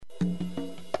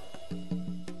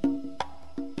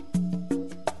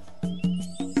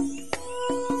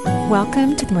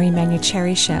Welcome to the Marie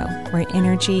Manucherry Show, where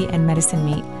energy and medicine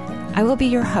meet. I will be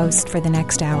your host for the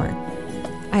next hour.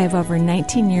 I have over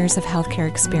 19 years of healthcare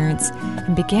experience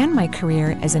and began my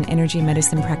career as an energy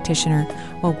medicine practitioner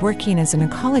while working as an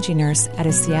oncology nurse at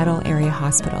a Seattle area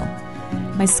hospital.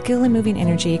 My skill in moving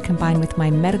energy combined with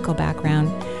my medical background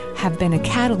have been a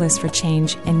catalyst for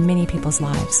change in many people's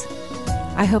lives.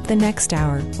 I hope the next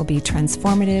hour will be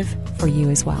transformative for you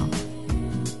as well.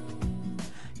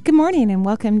 Good morning and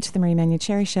welcome to the Marie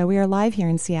Manucherry Show. We are live here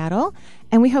in Seattle,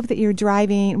 and we hope that you're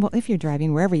driving, well, if you're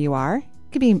driving wherever you are,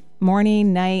 it could be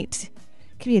morning, night,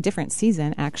 it could be a different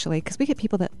season, actually, because we get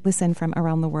people that listen from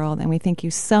around the world, and we thank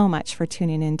you so much for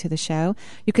tuning in to the show.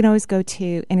 You can always go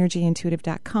to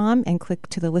energyintuitive.com and click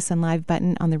to the Listen Live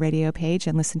button on the radio page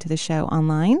and listen to the show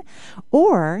online.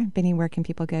 Or, Benny, where can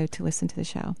people go to listen to the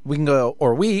show? We can go,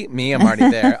 or I'm already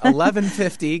there,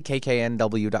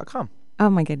 1150kknw.com. Oh,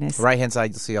 my goodness. Right-hand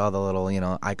side, you'll see all the little,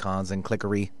 icons and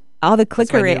clickery. All the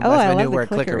clickery. I love the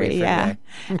clickery. Yeah.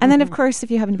 And then, of course,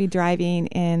 if you happen to be driving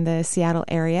in the Seattle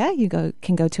area, you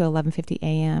can go to 1150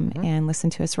 a.m. and listen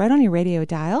to us right on your radio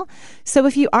dial. So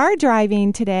if you are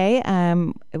driving today,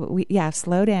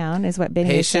 slow down is what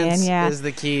Benny was saying. Patience is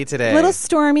the key today. A little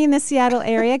stormy in the Seattle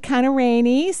area, kind of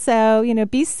rainy. So,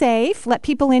 be safe. Let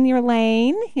people in your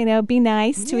lane. Be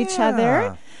nice to each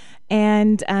other.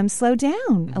 And slow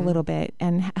down a little bit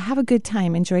and have a good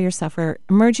time. Enjoy yourself. We're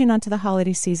emerging onto the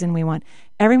holiday season. We want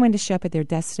everyone to show up at their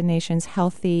destinations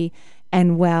healthy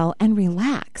and well and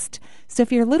relaxed. So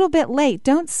if you're a little bit late,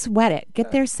 don't sweat it.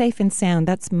 Get there safe and sound.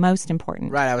 That's most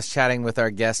important. Right. I was chatting with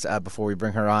our guest before we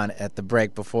bring her on at the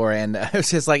break before, and it was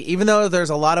just like, even though there's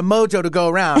a lot of mojo to go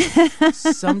around,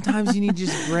 sometimes you need to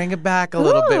just bring it back a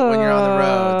little bit when you're on the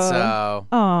road. So.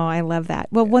 Oh, I love that.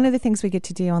 Well, one of the things we get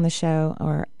to do on the show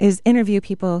is interview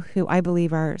people who I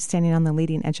believe are standing on the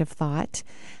leading edge of thought,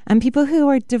 and people who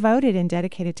are devoted and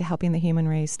dedicated to helping the human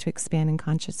race to expand in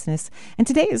consciousness. And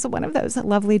today is one of those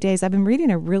lovely days. I've been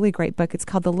reading a really great book. It's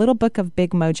called The Little Book of Big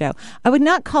Mojo. I would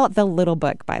not call it the little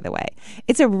book, by the way.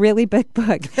 It's a really big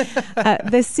book.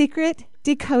 The Secret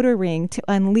Decoder Ring to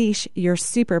Unleash Your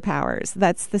Superpowers.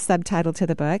 That's the subtitle to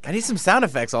the book. I need some sound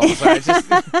effects all of a sudden. It's just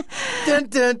dun,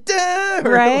 dun, dun.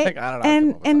 Right? Like, I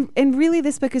don't know. And really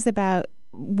this book is about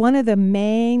one of the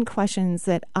main questions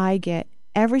that I get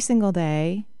every single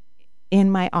day in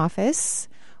my office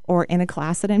or in a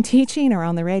class that I'm teaching or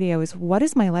on the radio is, what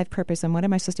is my life purpose and what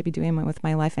am I supposed to be doing with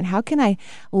my life, and how can I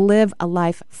live a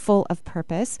life full of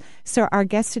purpose? So our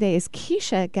guest today is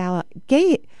Keisha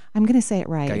I'm going to say it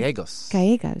right. Gallegos.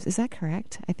 Is that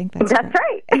correct? I think that's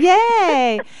right.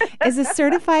 Yay! Is a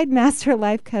certified master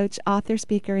life coach, author,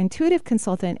 speaker, intuitive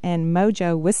consultant, and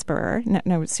Mojo whisperer.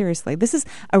 No, seriously. This is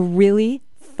a really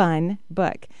fun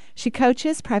book. She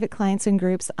coaches private clients and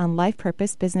groups on life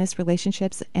purpose, business,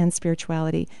 relationships, and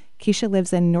spirituality. Keisha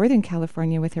lives in Northern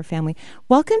California with her family.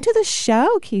 Welcome to the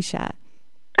show, Keisha.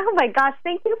 Oh my gosh,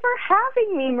 thank you for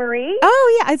having me, Marie.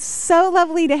 Oh yeah, it's so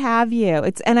lovely to have you.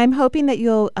 And I'm hoping that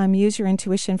you'll use your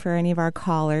intuition for any of our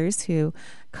callers who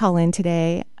call in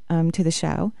today to the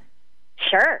show.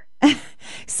 Sure.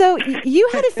 So you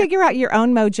had to figure out your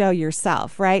own mojo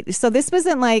yourself, right? So this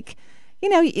wasn't like,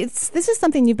 this is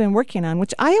something you've been working on,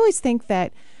 which I always think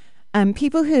that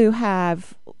people who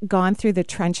have gone through the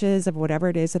trenches of whatever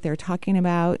it is that they're talking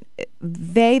about,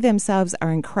 they themselves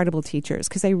are incredible teachers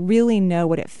because they really know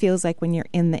what it feels like when you're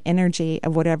in the energy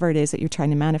of whatever it is that you're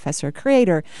trying to manifest or create,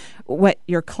 or what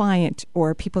your client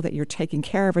or people that you're taking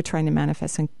care of are trying to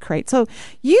manifest and create. So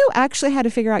you actually had to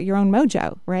figure out your own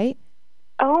mojo, right?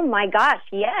 Oh my gosh,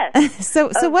 yes. So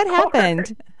what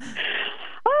happened?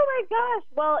 Oh my gosh.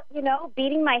 Well,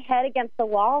 beating my head against the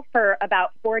wall for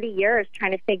about 40 years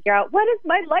trying to figure out what is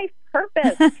my life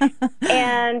purpose.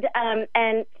 and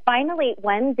finally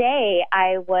one day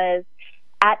I was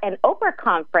at an Oprah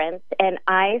conference and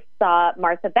I saw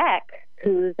Martha Beck,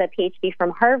 who's a PhD from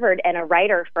Harvard and a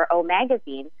writer for O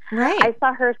Magazine. Right. I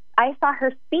saw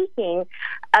her speaking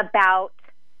about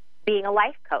being a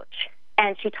life coach.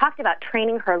 And she talked about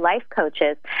training her life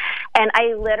coaches. And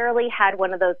I literally had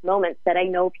one of those moments that I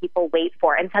know people wait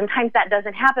for. And sometimes that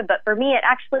doesn't happen. But for me, it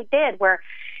actually did, where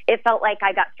it felt like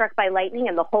I got struck by lightning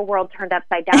and the whole world turned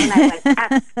upside down. And I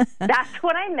went, that's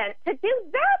what I meant to do.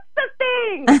 That's the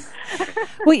thing.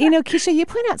 Well, Keisha, you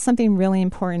point out something really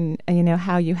important,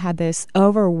 how you had this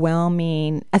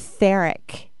overwhelming,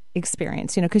 etheric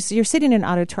experience, because you're sitting in an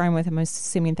auditorium with, I'm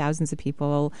assuming, thousands of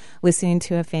people listening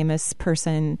to a famous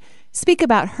person speak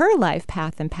about her life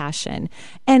path and passion.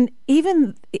 And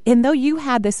though you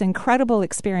had this incredible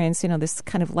experience, this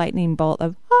kind of lightning bolt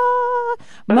of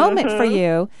moment for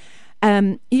you,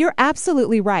 You're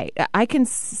absolutely right. I can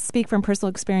speak from personal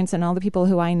experience, and all the people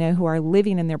who I know who are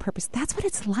living in their purpose. That's what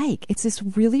it's like. It's this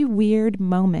really weird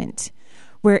moment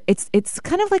where it's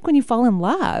kind of like when you fall in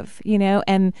love,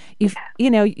 and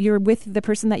you're with the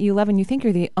person that you love, and you think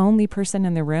you're the only person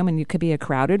in the room, and you could be a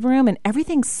crowded room, and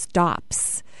everything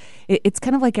stops. It's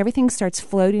kind of like everything starts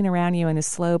floating around you in a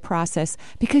slow process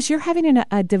because you're having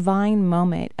a divine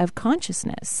moment of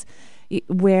consciousness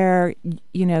where,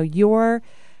 your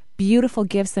beautiful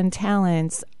gifts and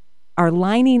talents are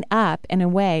lining up in a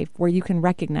way where you can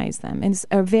recognize them. And it's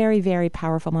a very, very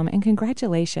powerful moment. And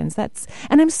congratulations.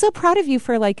 And I'm so proud of you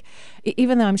for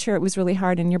even though I'm sure it was really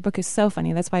hard, and your book is so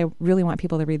funny. That's why I really want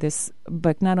people to read this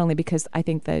book, not only because I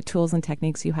think the tools and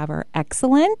techniques you have are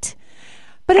excellent,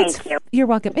 but Thank you. You're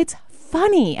welcome. It's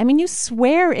funny. I mean, you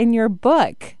swear in your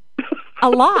book a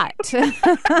lot. No,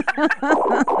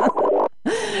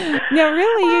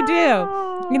 really, you do.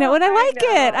 And I like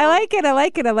it. I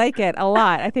like it a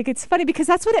lot. I think it's funny because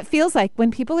that's what it feels like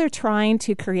when people are trying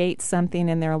to create something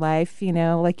in their life,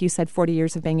 like you said, 40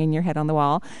 years of banging your head on the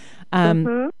wall.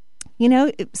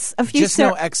 It's a few... Just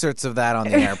no excerpts of that on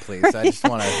the air, please. I just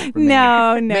want to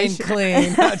remain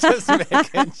clean. Just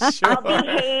making sure. I'll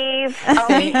behave.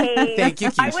 Thank you,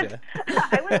 Keisha.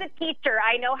 I was a teacher.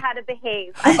 I know how to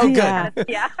behave. Good.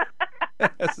 Yeah.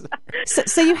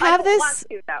 So you have this... want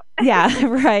to, though. Yeah,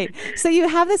 right. So you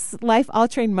have this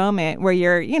life-altering moment where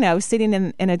you're, sitting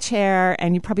in a chair,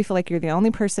 and you probably feel like you're the only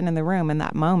person in the room in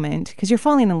that moment because you're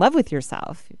falling in love with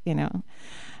yourself, That's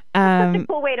such a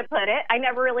cool way to put it. I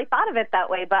never really thought of it that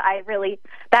way, but I really,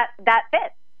 that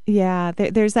fits. Yeah,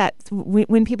 there's that,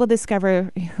 when people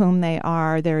discover whom they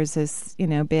are, there's this,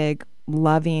 big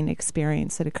loving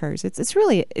experience that occurs. It's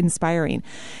really inspiring.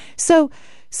 So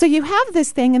you have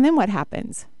this thing, and then what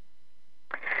happens?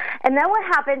 And then what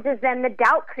happens is then the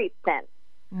doubt creeps in.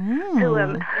 Who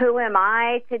am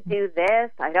I to do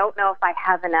this? I don't know if I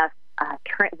have enough.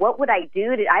 What would I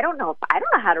do? I don't know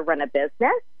how to run a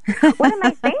business. What am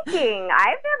I thinking?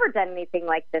 I've never done anything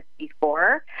like this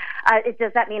before.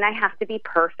 Does that mean I have to be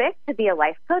perfect to be a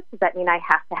life coach? Does that mean I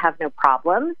have to have no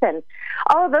problems? And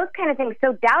all of those kind of things.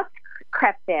 So doubts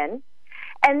crept in.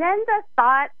 And then the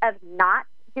thought of not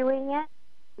doing it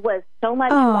was so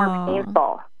much more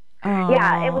painful.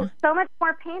 Yeah, it was so much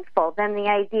more painful than the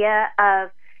idea of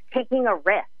taking a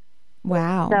risk.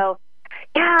 Wow. So,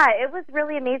 yeah, it was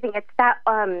really amazing. It's that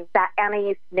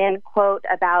Anais Nin quote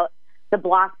about the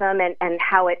blossom and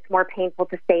how it's more painful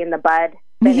to stay in the bud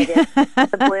than it is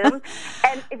the bloom.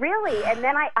 And really, and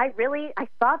then I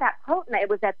saw that quote, and it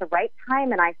was at the right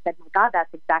time, and I said, my God,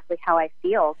 that's exactly how I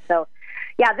feel. So,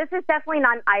 yeah, this is definitely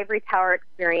not an ivory tower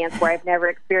experience where I've never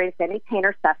experienced any pain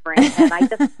or suffering. And I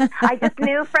just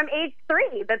knew from age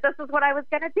 3 that this is what I was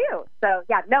going to do. So,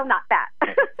 yeah, no, not that.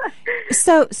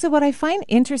 So what I find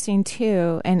interesting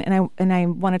too, and I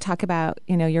want to talk about,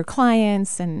 your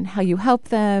clients and how you help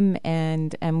them,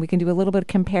 and we can do a little bit of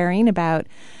comparing about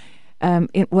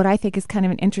what I think is kind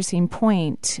of an interesting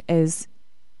point is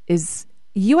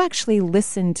you actually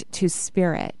listened to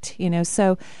spirit,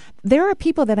 so there are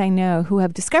people that I know who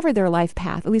have discovered their life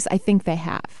path. At least I think they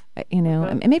have,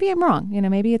 and maybe I'm wrong,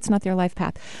 maybe it's not their life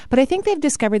path, but I think they've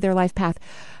discovered their life path.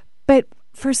 But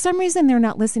for some reason, they're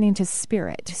not listening to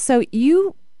spirit. So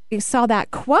you saw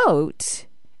that quote,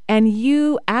 and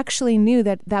you actually knew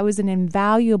that was an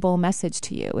invaluable message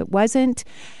to you. It wasn't...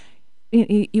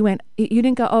 You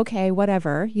didn't go, okay,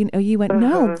 whatever. You went,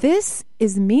 no, this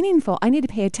is meaningful. I need to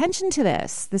pay attention to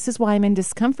this. This is why I'm in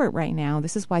discomfort right now.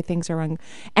 This is why things are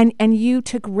and you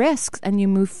took risks, and you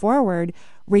moved forward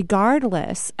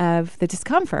regardless of the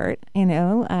discomfort,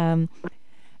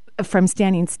 from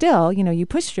standing still, you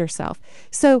pushed yourself.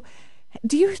 So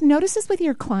do you notice this with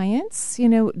your clients?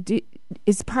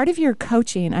 Is part of your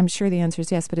coaching, I'm sure the answer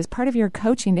is yes, but is part of your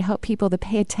coaching to help people to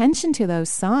pay attention to those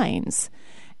signs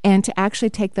and to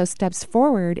actually take those steps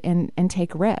forward and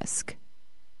take risk?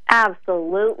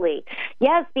 Absolutely.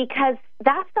 Yes, because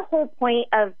that's the whole point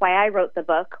of why I wrote the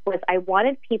book, was I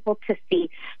wanted people to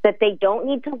see that they don't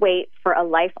need to wait for a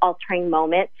life-altering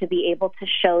moment to be able to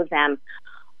show them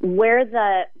where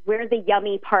the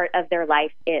yummy part of their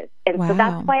life is. And so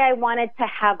that's why I wanted to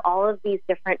have all of these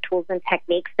different tools and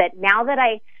techniques that now that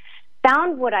I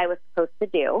found what I was supposed to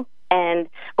do, and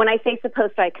when I say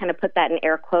supposed to, I kind of put that in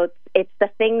air quotes, it's the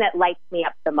thing that lights me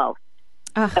up the most.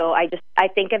 So I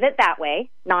think of it that way,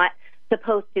 not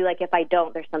supposed to, like if I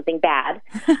don't, there's something bad.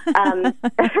 Because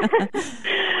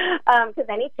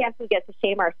any chance we get to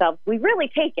shame ourselves, we really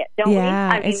take it, don't we?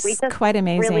 I mean, we just quite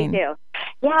amazing. Really do.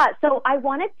 Yeah, so I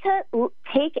wanted to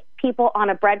take people on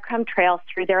a breadcrumb trail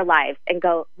through their lives and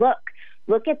go, look,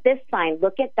 look at this sign,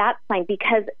 look at that sign.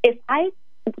 Because if I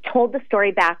told the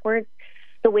story backwards,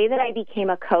 the way that I became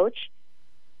a coach,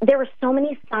 there were so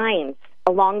many signs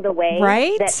along the way.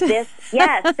 Right?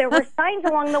 Yes, there were signs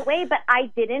along the way, but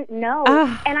I didn't know.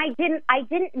 And I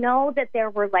didn't know that there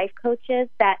were life coaches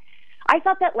that, I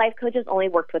thought that life coaches only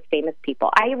worked with famous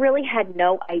people. I really had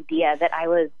no idea that I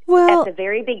was at the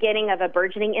very beginning of a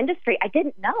burgeoning industry. I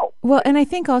didn't know. Well, and I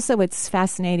think also what's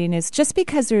fascinating is just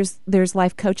because there's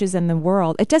life coaches in the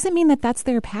world, it doesn't mean that that's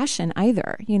their passion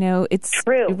either. It's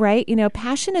true, right?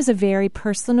 Passion is a very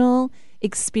personal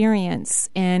experience,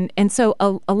 and so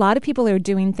a lot of people are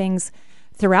doing things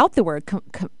throughout the world,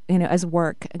 as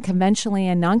work, conventionally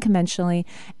and non-conventionally,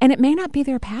 and it may not be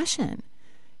their passion.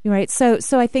 Right. So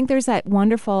I think there's that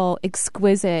wonderful,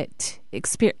 exquisite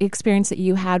experience that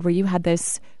you had where you had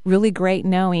this really great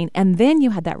knowing, and then you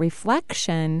had that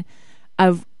reflection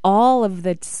of all of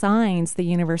the signs the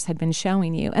universe had been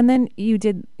showing you. And then you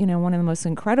did, one of the most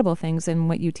incredible things, and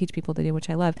what you teach people to do,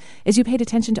 which I love, is you paid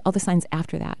attention to all the signs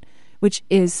after that, which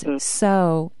is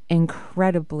so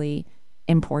incredibly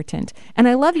important. And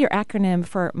I love your acronym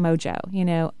for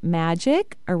Mojo,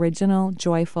 magic, original,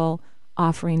 joyful,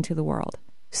 offering to the world.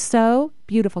 So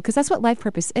beautiful, because that's what life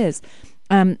purpose is.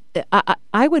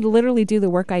 I would literally do the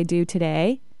work I do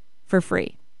today for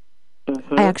free.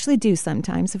 Mm-hmm. I actually do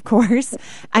sometimes, of course.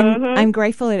 I'm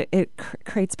grateful it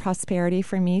creates prosperity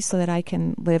for me so that I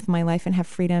can live my life and have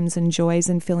freedoms and joys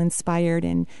and feel inspired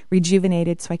and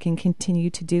rejuvenated so I can continue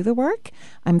to do the work.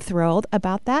 I'm thrilled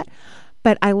about that.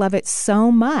 But I love it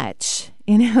so much,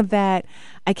 that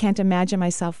I can't imagine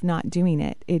myself not doing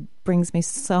it. It brings me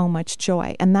so much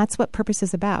joy. And that's what purpose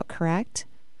is about, correct?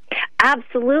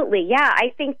 Absolutely. Yeah.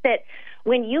 I think that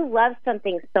when you love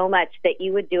something so much that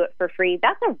you would do it for free,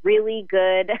 that's a really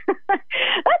good,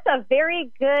 that's a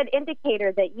very good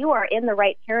indicator that you are in the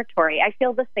right territory. I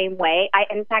feel the same way.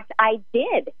 In fact, I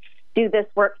did do this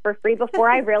work for free before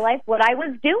I realized what I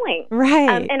was doing.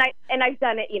 Right. And I've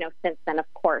done it, since then, of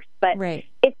course. But right.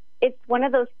 It's one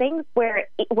of those things where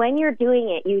when you're doing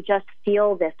it, you just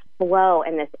feel this flow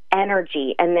and this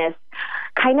energy and this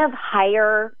kind of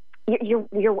higher.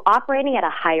 You're operating at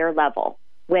a higher level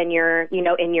when you're,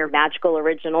 in your magical,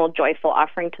 original, joyful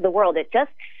offering to the world. It just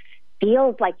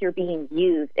feels like you're being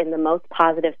used in the most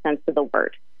positive sense of the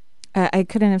word. I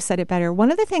couldn't have said it better.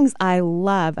 One of the things I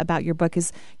love about your book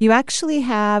is you actually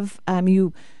have,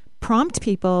 you prompt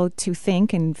people to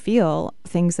think and feel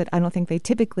things that I don't think they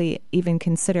typically even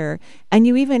consider. And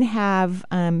you even have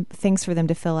things for them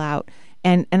to fill out.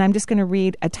 And I'm just going to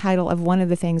read a title of one of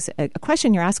the things, a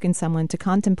question you're asking someone to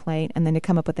contemplate and then to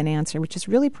come up with an answer, which is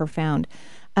really profound.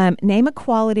 Name a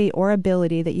quality or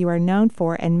ability that you are known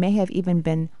for and may have even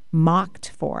been mocked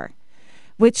for,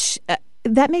 which...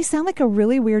 that may sound like a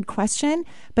really weird question,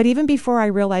 but even before I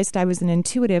realized I was an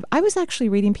intuitive, I was actually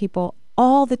reading people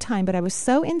all the time, but I was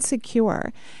so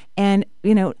insecure and,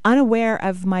 unaware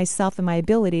of myself and my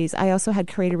abilities. I also had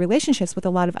created relationships with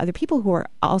a lot of other people who were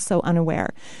also unaware.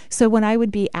 So when I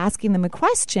would be asking them a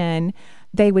question,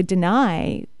 they would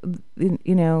deny,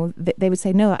 they would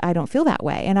say, no, I don't feel that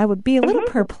way. And I would be a little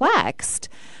perplexed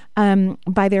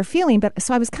by their feeling. But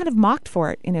so I was kind of mocked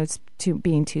for it, to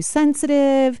being too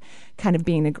sensitive, kind of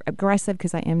being aggressive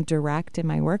because I am direct in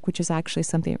my work, which is actually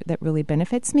something that really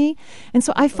benefits me. And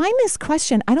so I find this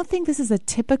question, I don't think this is a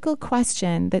typical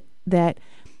question that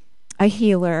a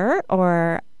healer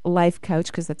or life coach,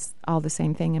 because that's all the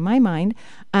same thing in my mind,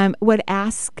 would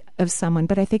ask of someone.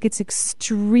 But I think it's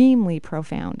extremely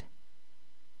profound.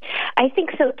 I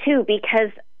think so, too, because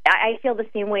I feel the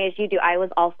same way as you do. I was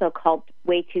also called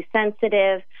way too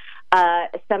sensitive,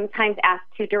 sometimes asked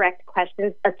too direct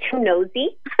questions, too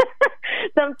nosy.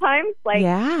 Sometimes,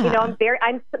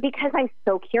 because I'm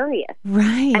so curious.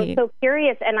 Right. I'm so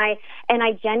curious, and I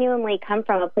genuinely come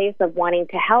from a place of wanting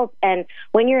to help. And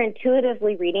when you're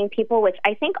intuitively reading people, which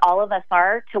I think all of us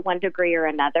are to one degree or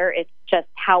another, it's just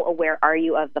how aware are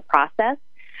you of the process.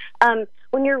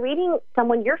 When you're reading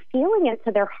someone, you're feeling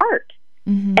into their heart.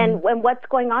 Mm-hmm. And what's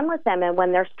going on with them, and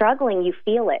when they're struggling, you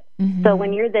feel it. Mm-hmm. So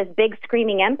when you're this big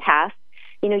screaming empath,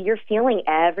 you're feeling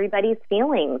everybody's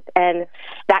feelings, and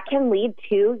that can lead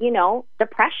to,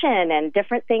 depression and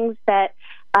different things that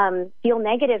feel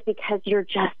negative because you're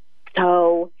just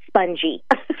so spongy,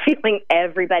 feeling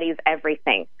everybody's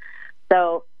everything.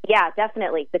 So yeah,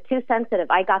 definitely the too sensitive.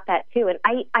 I got that too, and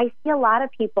I see a lot of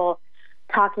people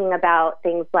talking about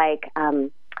things like,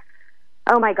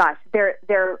 oh my gosh,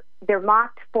 they're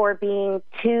mocked for being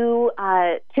too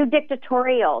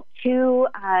dictatorial,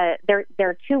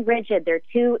 they're too rigid,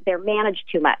 they're managed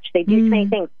too much, they do too many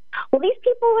things. Well, these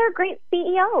people are great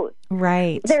CEOs.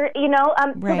 Right. They're, so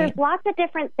Right. there's lots of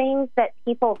different things that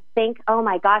people think, oh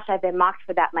my gosh, I've been mocked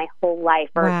for that my whole life,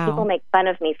 or Wow. people make fun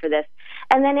of me for this.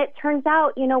 And then it turns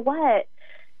out, you know what?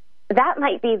 That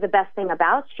might be the best thing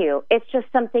about you. It's just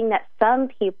something that some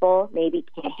people maybe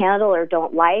can't handle or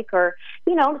don't like, or,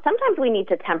 sometimes we need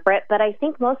to temper it. But I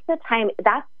think most of the time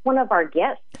that's one of our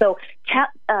gifts. So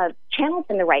channels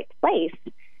in the right place,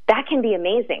 that can be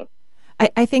amazing.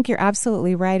 I think you're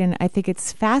absolutely right, and I think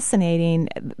it's fascinating.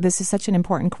 This is such an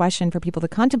important question for people to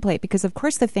contemplate, because, of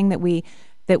course, the thing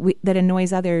that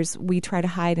annoys others, we try to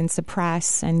hide and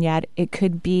suppress, and yet it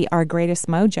could be our greatest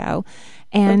mojo.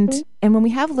 And and when we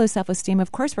have low self-esteem,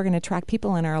 of course, we're going to attract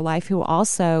people in our life who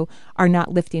also are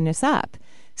not lifting us up.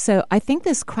 So I think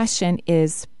this question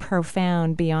is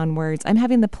profound beyond words. I'm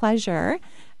having the pleasure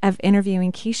of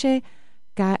interviewing Keisha.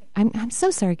 I'm so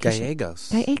sorry, Keisha.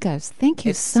 Gallegos. Thank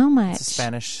you so much. It's a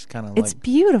Spanish kind of. It's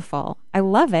beautiful. I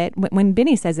love it. When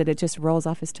Benny says it, it just rolls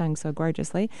off his tongue so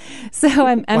gorgeously. So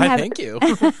I'm thank you.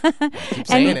 Keep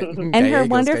saying it. And her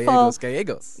wonderful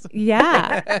Gallegos.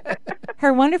 Yeah,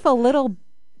 her wonderful little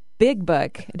big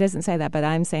book. It doesn't say that, but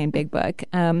I'm saying big book.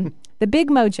 The Big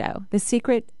Mojo: The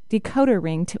Secret Decoder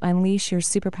Ring to Unleash Your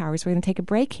Superpowers. We're going to take a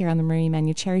break here on the Marie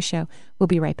Manuchehri Show. We'll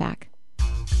be right back.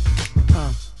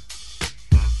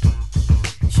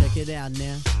 Check it out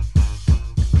now.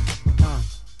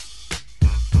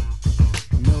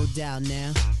 No doubt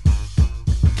now.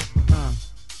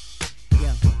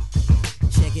 Yeah.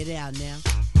 Check it out now.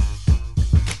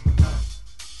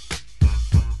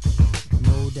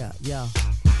 No doubt, yo.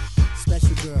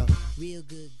 Special girl, real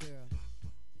good girl.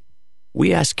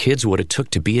 We asked kids what it took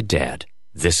to be a dad.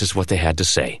 This is what they had to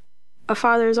say. A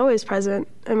father is always present.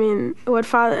 I mean, what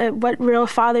real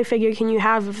father figure can you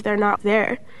have if they're not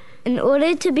there? In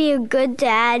order to be a good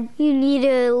dad, you need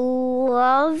to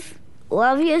love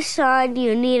your son.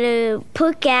 You need to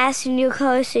put gas in your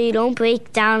car so you don't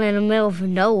break down in the middle of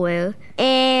nowhere.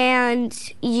 And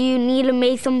you need to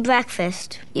make them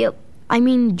breakfast. Yep. I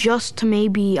mean, just to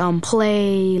maybe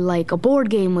play like a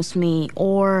board game with me,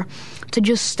 or to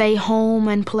just stay home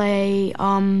and play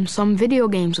some video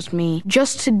games with me.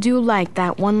 Just to do like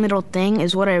that one little thing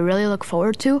is what I really look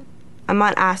forward to. I'm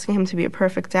not asking him to be a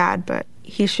perfect dad, but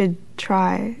he should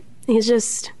try. He's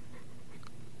just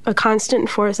a constant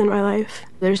force in my life.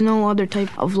 There's no other type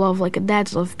of love like a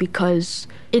dad's love, because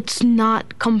it's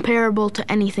not comparable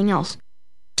to anything else.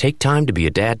 Take time to be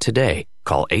a dad today.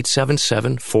 Call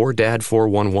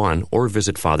 877-4DAD-411 or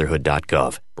visit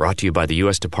fatherhood.gov. Brought to you by the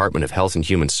U.S. Department of Health and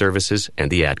Human Services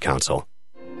and the Ad Council.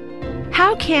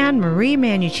 How can Marie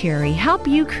Manuchehri help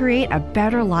you create a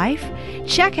better life?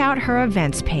 Check out her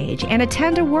events page and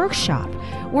attend a workshop.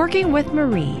 Working with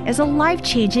Marie is a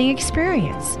life-changing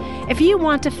experience. If you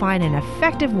want to find an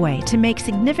effective way to make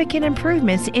significant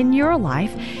improvements in your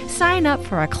life, sign up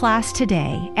for a class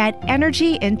today at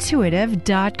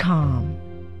energyintuitive.com.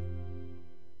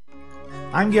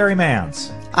 I'm Gary Mans.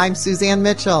 I'm Suzanne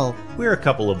Mitchell. We're a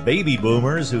couple of baby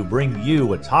boomers who bring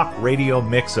you a talk radio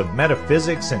mix of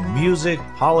metaphysics and music,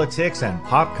 politics, and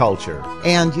pop culture.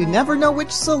 And you never know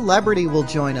which celebrity will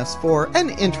join us for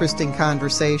an interesting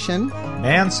conversation.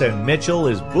 Mans and Mitchell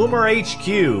is Boomer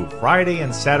HQ, Friday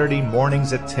and Saturday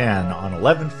mornings at 10 on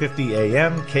 1150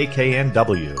 AM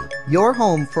KKNW. Your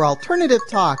home for alternative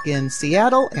talk in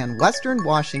Seattle and Western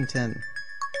Washington.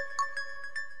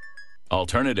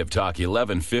 Alternative Talk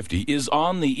 1150 is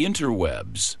on the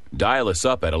interwebs. Dial us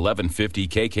up at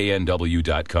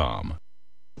 1150kknw.com.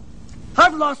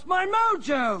 I've lost my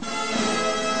mojo!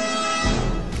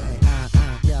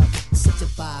 Yeah, such a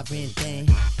vibrant thing.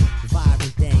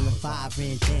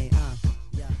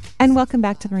 And welcome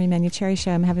back to the Marie Manuchehri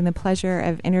Show. I'm having the pleasure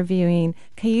of interviewing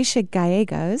Keisha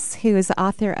Gallegos, who is the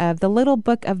author of The Little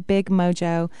Book of Big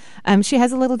Mojo. She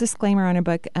has a little disclaimer on her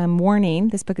book, warning,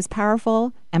 this book is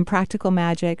powerful and practical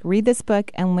magic. Read this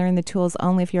book and learn the tools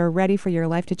only if you're ready for your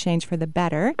life to change for the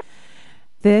better.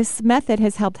 This method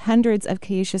has helped hundreds of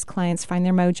Keisha's clients find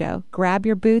their mojo. Grab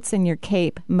your boots and your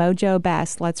cape. Mojo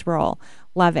best. Let's roll.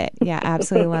 Love it. Yeah,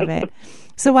 absolutely love it.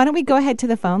 So why don't we go ahead to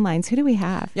the phone lines? Who do we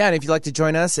have? Yeah, and if you'd like to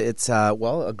join us, it's,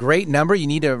 a great number. You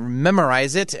need to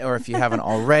memorize it, or if you haven't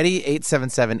already,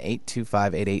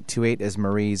 877-825-8828 is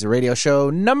Marie's radio show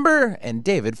number, and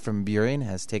David from Burien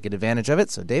has taken advantage of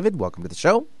it. So, David, welcome to the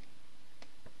show.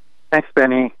 Thanks,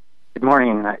 Benny. Good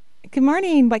morning. Good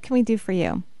morning. What can we do for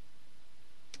you?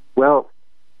 Well,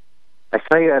 I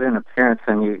saw you at an appearance,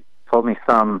 and you told me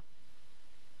some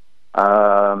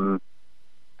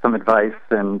advice,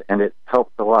 and it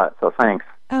helped a lot, so thanks.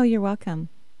 Oh, you're welcome.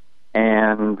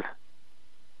 And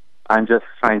I'm just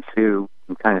trying to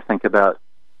kind of think about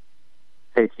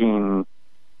taking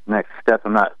the next step.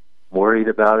 I'm not worried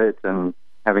about it and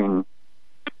having,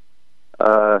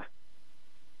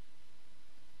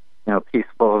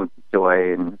 peaceful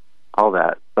joy and all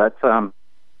that. But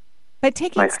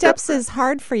taking steps is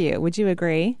hard for you. Would you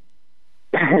agree?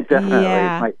 Definitely.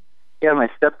 Yeah. My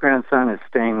step-grandson is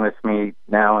staying with me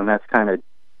now, and that's kind of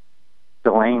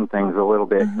delaying things a little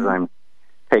bit because I'm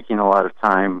taking a lot of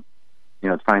time,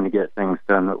 trying to get things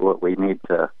done that what we need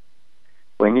to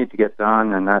get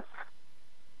done, and that's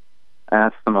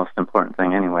the most important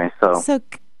thing anyway. So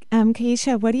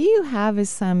Keisha, what do you have as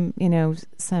some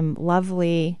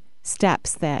lovely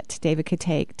steps that David could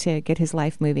take to get his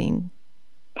life moving?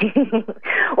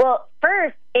 Well,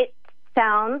 first, it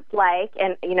sounds like,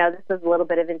 and this is a little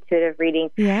bit of intuitive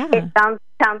reading. Yeah. It sounds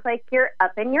like you're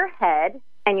up in your head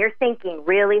and you're thinking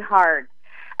really hard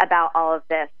about all of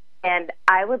this. And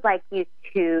I would like you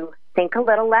to think a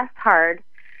little less hard,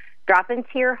 drop into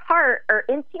your heart or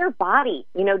into your body,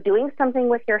 doing something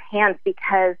with your hands,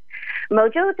 because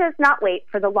Mojo does not wait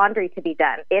for the laundry to be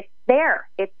done. It's there.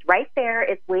 It's right there.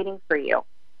 It's waiting for you.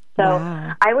 So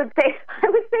wow. I would say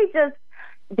just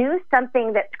do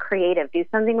something that's creative. Do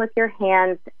something with your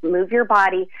hands. Move your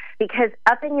body, because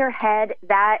up in your head,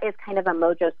 that is kind of a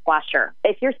Mojo squasher.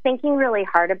 If you're thinking really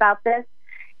hard about this,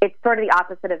 it's sort of the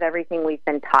opposite of everything we've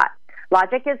been taught.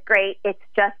 Logic is great. It's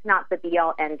just not the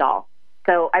be-all, end-all.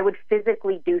 So I would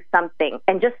physically do something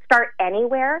and just start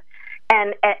anywhere,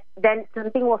 and then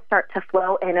something will start to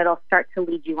flow, and it'll start to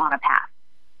lead you on a path.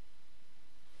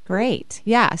 Great.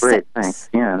 Yeah. Great, thanks.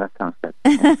 Yeah, that sounds good.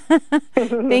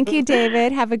 Thank you,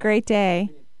 David. Have a great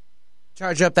day.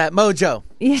 Charge up that Mojo.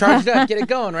 Yeah. Charge it up. Get it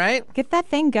going, right? Get that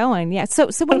thing going. Yeah. So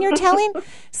when you're telling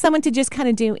someone to just kind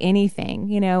of do anything,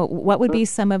 what would be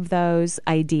some of those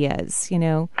ideas,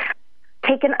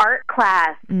 Take an art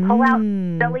class, pull out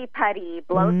silly putty,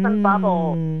 blow some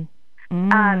bubbles.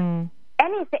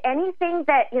 Anything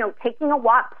that, taking a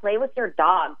walk, play with your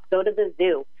dogs, go to the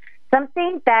zoo.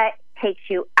 Something that takes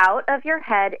you out of your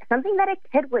head, something that a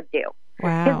kid would do.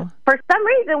 Wow. For some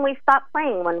reason, we stop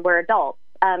playing when we're adults.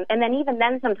 And then even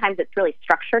then, sometimes it's really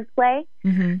structured play.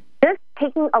 Mm-hmm. Just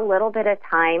taking a little bit of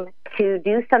time to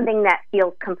do something that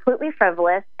feels completely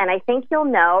frivolous. And I think you'll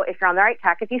know if you're on the right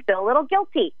track if you feel a little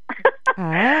guilty.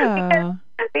 Oh.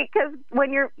 because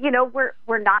when you're, we're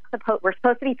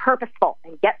supposed to be purposeful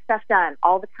and get stuff done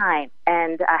all the time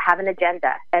and have an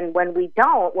agenda. And when we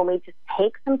just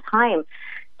take some time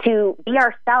to be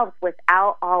ourselves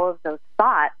without all of those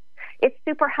thoughts, it's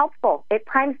super helpful. It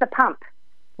primes the pump.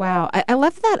 Wow. I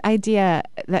love that idea.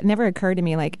 That never occurred to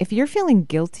me. Like, if you're feeling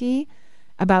guilty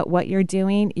about what you're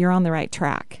doing, you're on the right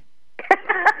track.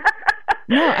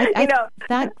 No,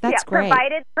 that's great.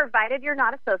 Provided you're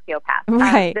not a sociopath.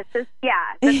 Right. It's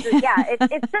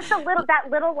just that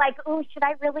little like, ooh, should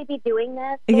I really be doing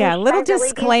this? Ooh, yeah, little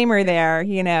disclaimer there,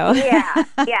 Yeah.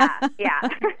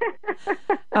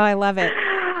 Oh, I love it.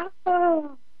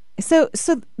 So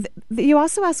you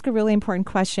also ask a really important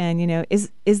question,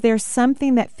 is there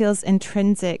something that feels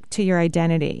intrinsic to your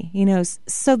identity?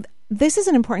 So this is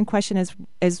an important question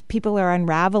as people are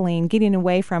unraveling, getting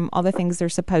away from all the things they're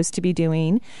supposed to be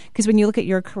doing. Because when you look at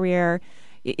your career,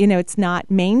 it's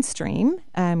not mainstream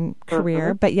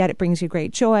career, but yet it brings you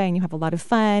great joy and you have a lot of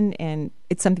fun, and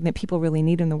it's something that people really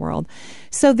need in the world.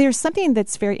 So there's something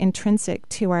that's very intrinsic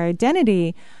to our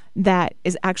identity that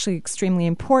is actually extremely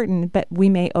important, but we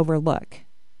may overlook.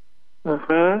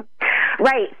 Mm-hmm.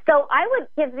 Right. So I would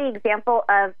give the example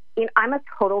of, I'm a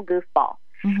total goofball.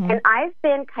 Mm-hmm. And I've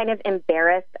been kind of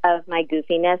embarrassed of my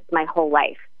goofiness my whole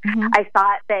life. Mm-hmm. I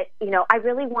thought that, I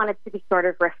really wanted to be sort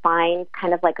of refined,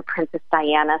 kind of like a Princess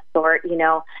Diana sort,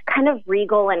 kind of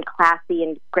regal and classy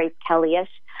and Grace Kelly-ish.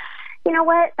 You know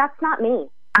what? That's not me.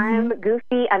 I'm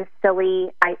goofy. I'm silly.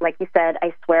 Like you said,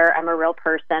 I swear I'm a real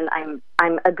person. I'm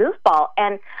a goofball.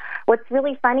 And what's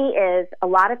really funny is a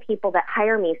lot of people that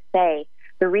hire me say,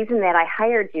 the reason that I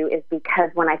hired you is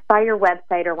because when I saw your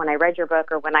website or when I read your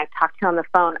book or when I talked to you on the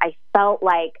phone, I felt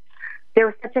like there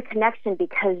was such a connection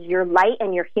because you're light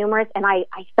and you're humorous, and I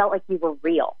felt like you were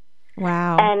real.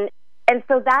 Wow. And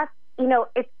so that's,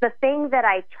 it's the thing that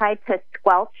I tried to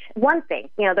squelch. One thing,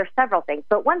 there's several things,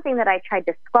 but one thing that I tried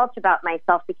to squelch about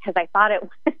myself because I thought it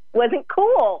wasn't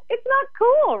cool. It's not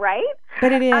cool, right?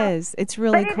 But it is. It's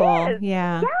really cool. It is.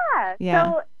 Yeah.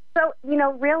 Yeah. So,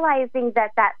 realizing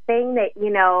that thing that,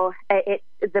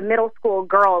 the middle school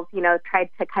girls, tried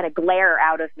to kind of glare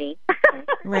out of me.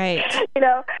 Right.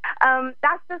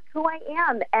 That's just who I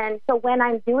am. And so when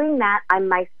I'm doing that, I'm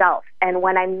myself. And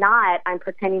when I'm not, I'm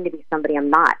pretending to be somebody I'm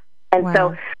not. And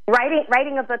so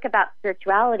writing a book about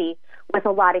spirituality with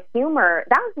a lot of humor,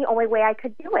 that was the only way I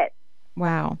could do it.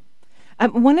 Wow.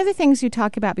 One of the things you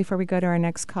talk about before we go to our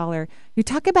next caller, you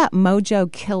talk about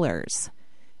mojo killers.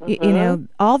 Mm-hmm. You know,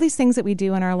 all these things that we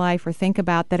do in our life or think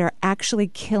about that are actually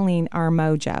killing our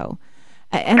mojo.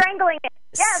 Strangling it.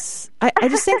 Yes. I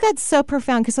just think that's so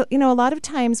profound because, you know, a lot of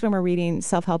times when we're reading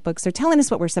self-help books, they're telling us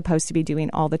what we're supposed to be doing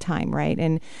all the time, right?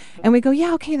 And we go,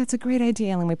 yeah, okay, that's a great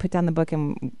idea. And we put down the book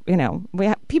and, you know,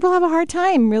 people have a hard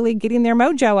time really getting their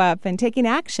mojo up and taking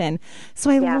action.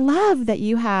 So I love that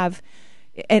you have,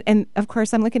 and of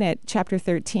course, I'm looking at chapter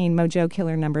 13, Mojo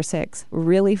Killer number 6,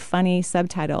 really funny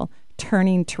subtitle,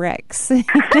 Turning Tricks.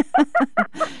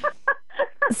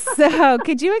 So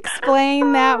could you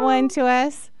explain that one to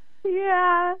us?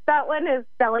 Yeah, that one is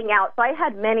selling out. So I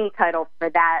had many titles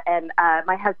for that, and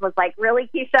my husband was like, really,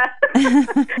 Keisha?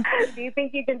 Do you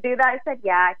think you can do that? I said,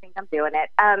 yeah, I think I'm doing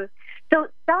it. So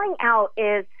selling out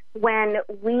is when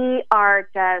we are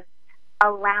just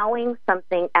allowing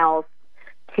something else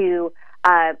to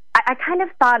I kind of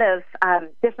thought of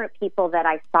different people that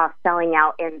I saw selling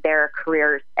out in their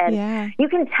careers. And you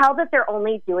can tell that they're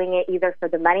only doing it either for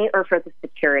the money or for the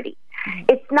security. Mm-hmm.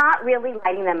 It's not really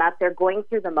lighting them up. They're going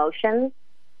through the motions.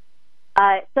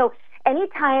 So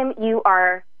anytime you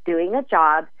are doing a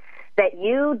job that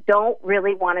you don't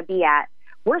really want to be at,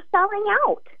 we're selling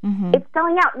out. Mm-hmm. It's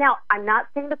selling out. Now, I'm not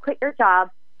saying to quit your job.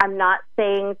 I'm not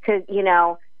saying to, you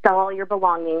know, sell all your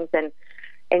belongings and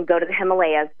go to the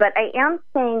Himalayas. But I am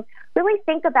saying really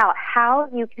think about how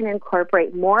you can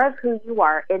incorporate more of who you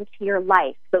are into your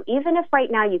life. So even if right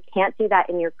now you can't do that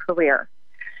in your career,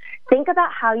 think about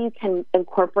how you can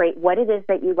incorporate what it is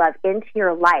that you love into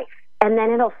your life. And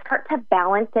then it'll start to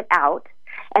balance it out.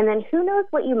 And then who knows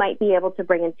what you might be able to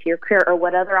bring into your career or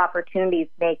what other opportunities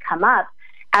may come up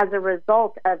as a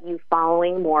result of you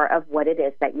following more of what it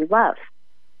is that you love.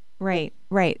 Right,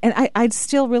 right. And I'd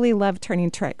still really love Turning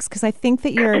Tricks because I think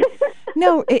that you're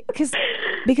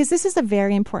because this is a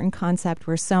very important concept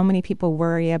where so many people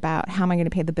worry about how am I going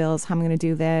to pay the bills, how am I going to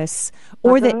do this,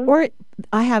 or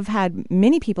I have had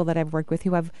many people that I've worked with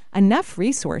who have enough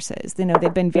resources. You know,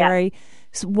 they've been very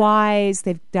wise.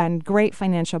 They've done great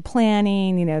financial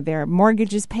planning. You know, their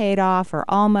mortgage is paid off or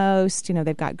almost. You know,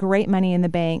 they've got great money in the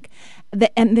bank,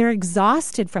 and they're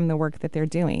exhausted from the work that they're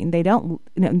doing. They don't.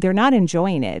 You know, they're not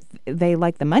enjoying it. They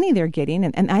like the money they're getting,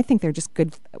 and I think they're just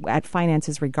good at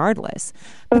finances regardless.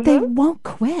 But they won't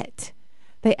quit.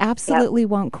 They absolutely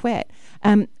won't quit.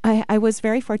 I was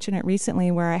very fortunate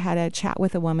recently where I had a chat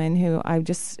with a woman who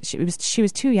she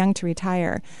was too young to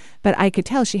retire, but I could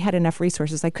tell she had enough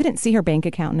resources. I couldn't see her bank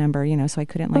account number, you know, so I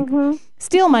couldn't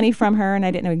steal money from her, and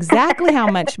I didn't know exactly how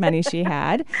much money she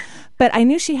had, but I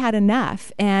knew she had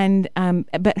enough. And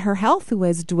but her health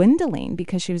was dwindling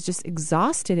because she was just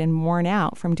exhausted and worn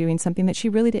out from doing something that she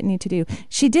really didn't need to do.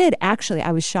 She did actually.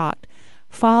 I was shocked.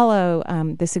 Follow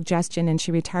the suggestion, and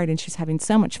she retired, and she's having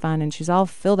so much fun, and she's all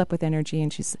filled up with energy,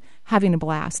 and she's having a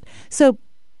blast. So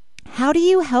how do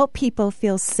you help people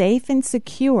feel safe and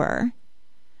secure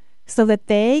so that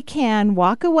they can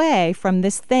walk away from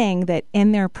this thing that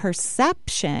in their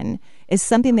perception is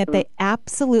something that they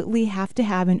absolutely have to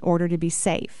have in order to be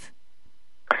safe?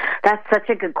 That's such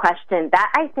a good question.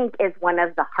 That, I think, is one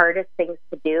of the hardest things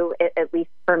to do, at least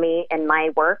for me in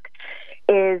my work,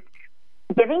 is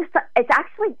it's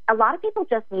actually, a lot of people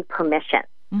just need permission.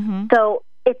 Mm-hmm. So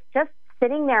it's just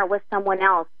sitting there with someone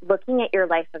else, looking at your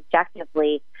life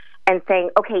objectively and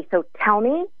saying, okay, so tell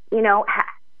me, you know,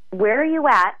 where are you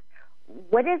at?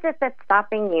 What is it that's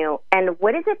stopping you? And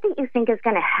what is it that you think is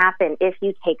going to happen if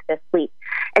you take this leap?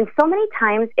 And so many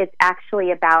times it's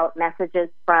actually about messages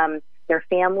from their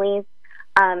families.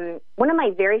 One of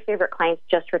my very favorite clients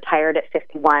just retired at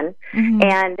 51,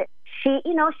 and she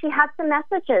had some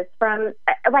messages from,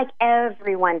 like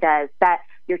everyone does, that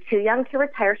you're too young to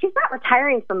retire. She's not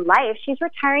retiring from life. She's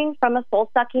retiring from a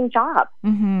soul-sucking job.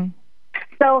 Mm-hmm.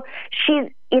 So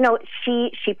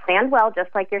she planned well, just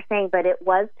like you're saying, but it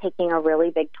was taking a really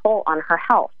big toll on her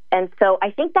health. And so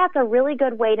I think that's a really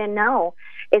good way to know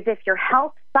is if your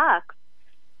health sucks,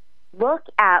 look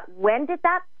at when did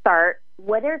that start?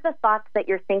 What are the thoughts that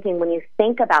you're thinking when you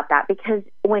think about that? Because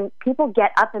when people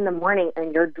get up in the morning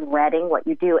and you're dreading what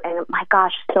you do, and my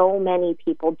gosh, so many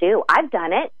people do. I've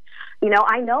done it. You know,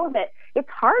 I know that it's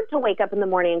hard to wake up in the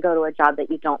morning and go to a job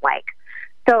that you don't like.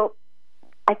 So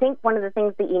I think one of the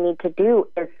things that you need to do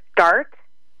is start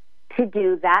to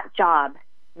do that job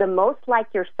the most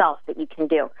like yourself that you can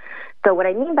do. So what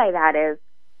I mean by that is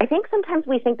I think sometimes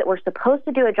we think that we're supposed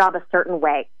to do a job a certain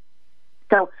way.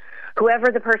 So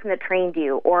whoever the person that trained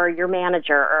you or your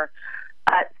manager, or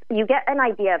you get an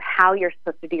idea of how you're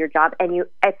supposed to do your job, and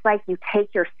it's like you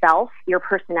take yourself, your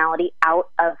personality out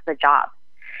of the job.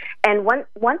 And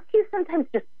once you sometimes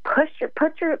just put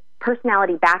your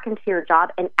personality back into your job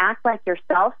and act like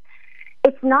yourself,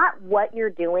 it's not what you're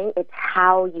doing, it's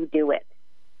how you do it.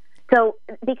 So,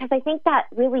 because I think that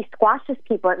really squashes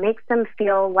people. It makes them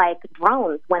feel like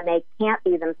drones when they can't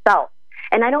be themselves.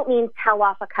 And I don't mean tell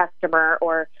off a customer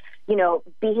or,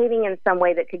 behaving in some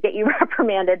way that could get you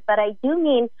reprimanded, but I do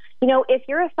mean, if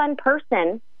you're a fun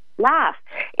person, laugh.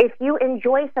 If you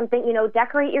enjoy something,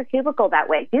 decorate your cubicle that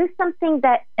way. Do something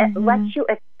that lets you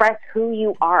express who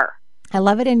you are. I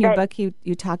love it in your book. You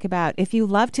talk about if you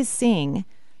love to sing,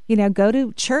 go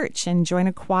to church and join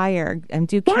a choir and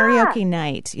do karaoke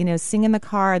night, sing in the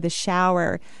car, the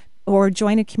shower, or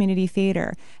join a community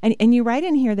theater. And you write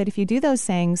in here that if you do those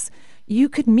things, you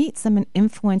could meet some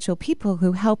influential people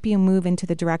who help you move into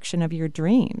the direction of your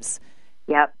dreams.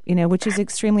 Yep. Which is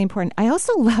extremely important. I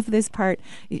also love this part.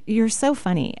 You're so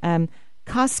funny.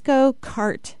 Costco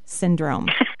cart syndrome.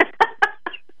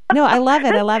 No, I love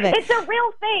it. It's a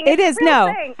real thing. It is.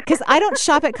 No, because I don't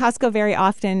shop at Costco very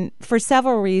often for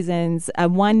several reasons.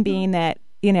 One being that,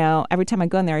 every time I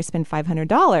go in there, I spend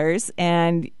 $500,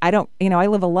 and I don't, I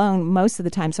live alone most of the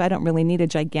time, so I don't really need a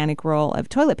gigantic roll of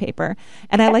toilet paper.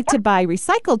 And I like to buy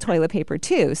recycled toilet paper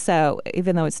too. So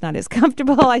even though it's not as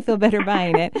comfortable, I feel better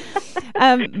buying it.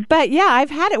 But yeah, I've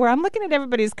had it where I'm looking at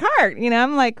everybody's cart.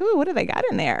 I'm like, ooh, what do they got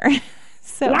in there?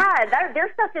 So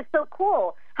their stuff is so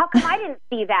cool. How come I didn't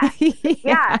see that?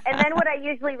 Yeah. And then what I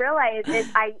usually realize is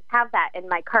I have that in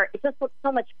my cart. It just looks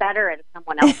so much better in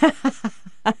someone else's.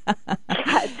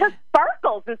 It just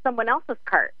sparkles in someone else's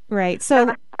cart. Right. So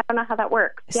I don't know how that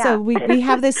works. So we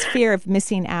have this fear of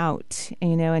missing out,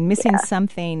 and missing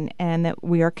something, and that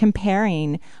we are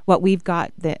comparing what we've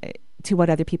got to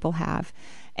what other people have.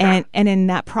 And in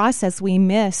that process, we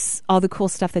miss all the cool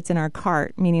stuff that's in our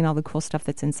cart, meaning all the cool stuff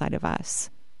that's inside of us,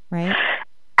 right?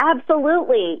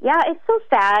 Absolutely. Yeah, it's so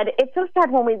sad. It's so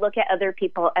sad when we look at other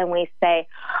people and we say,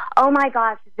 oh my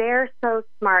gosh, they're so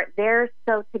smart. They're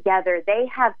so together. They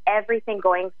have everything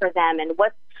going for them. And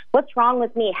what's wrong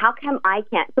with me? How come I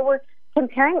can't? So we're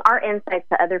comparing our insides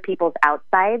to other people's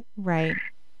outsides. Right.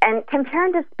 And compare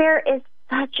and despair is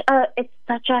such a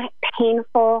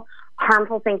painful,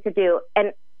 harmful thing to do.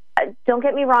 And don't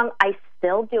get me wrong, I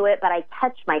still do it, but I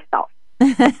catch myself.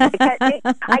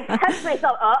 I catch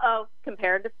myself,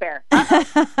 compare and despair.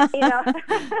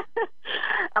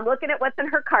 I'm looking at what's in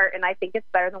her cart, and I think it's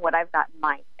better than what I've got in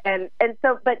mine. And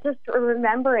so, but just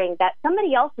remembering that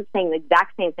somebody else is saying the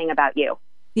exact same thing about you.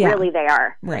 Yeah. Really, they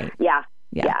are. Right. Yeah.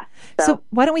 So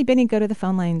why don't we, Benny, go to the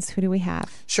phone lines? Who do we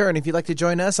have? Sure, and if you'd like to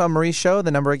join us on Marie's show,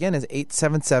 the number again is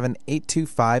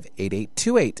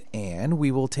 877-825-8828. And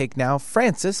we will take now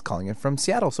Francis calling in from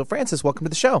Seattle. So Francis, welcome to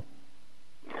the show.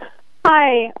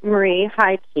 Hi, Marie.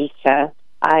 Hi, Keisha.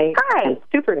 I am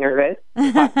super nervous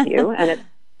to talk to you, and it's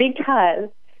because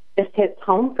this hits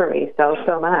home for me so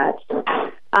much.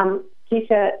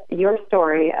 Keisha, your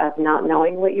story of not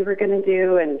knowing what you were going to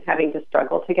do and having to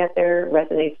struggle to get there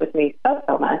resonates with me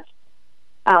so much.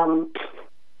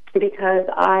 Because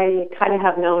I kind of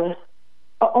have known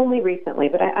only recently,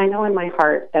 but I know in my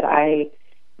heart that I'm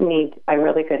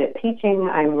really good at teaching.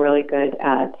 I'm really good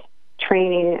at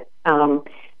training.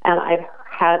 And I've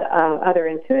had other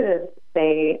intuitives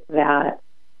say that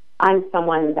I'm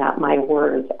someone that my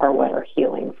words are what are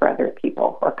healing for other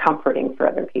people or comforting for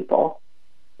other people.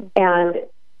 And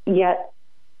yet,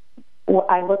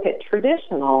 I look at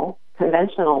traditional,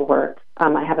 conventional work.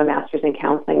 I have a master's in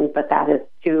counseling, but that is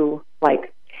too,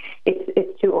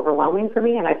 it's too overwhelming for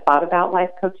me, and I've thought about life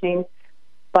coaching.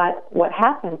 But what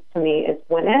happens to me is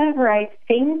whenever I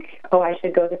think, I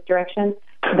should go this direction,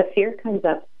 the fear comes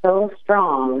up so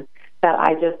strong that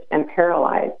I just am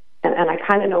paralyzed. And I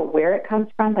kind of know where it comes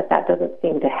from, but that doesn't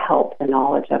seem to help. The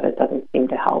knowledge of it doesn't seem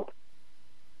to help.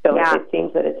 So it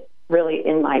seems that it's really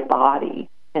in my body.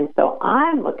 And so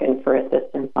I'm looking for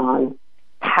assistance on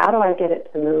how do I get it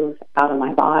to move out of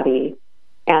my body.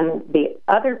 And the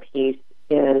other piece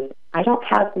is I don't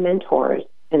have mentors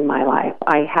in my life.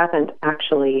 I haven't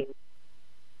actually,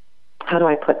 how do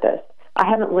I put this? I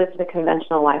haven't lived the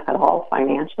conventional life at all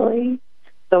financially.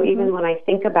 So even when I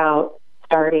think about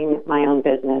starting my own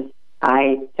business,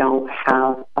 I don't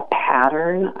have a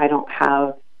pattern. I don't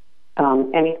have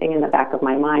anything in the back of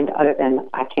my mind other than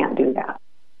I can't do that.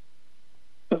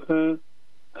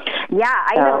 Mm-hmm. Yeah,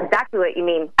 I know exactly what you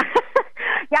mean.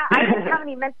 Yeah, I didn't have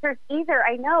any mentors either.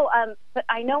 I know, but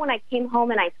I know when I came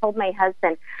home and I told my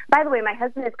husband, by the way, my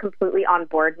husband is completely on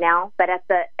board now, but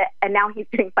and now he's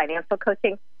doing financial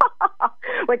coaching,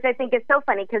 which I think is so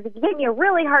funny because he gave me a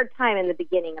really hard time in the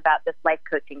beginning about this life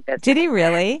coaching business. Did he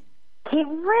really? He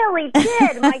really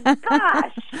did. My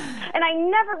gosh. And I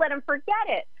never let him forget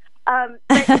it. But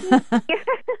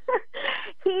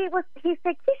he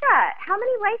said, Keisha, how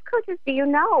many life coaches do you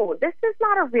know? This is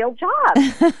not a real job.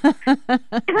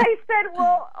 And I said,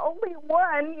 well, only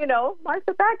one,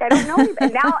 Martha Beck. I don't know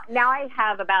anybody. Now I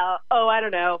have about,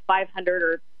 500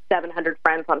 or 700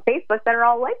 friends on Facebook that are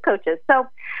all life coaches. So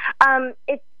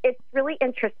it's really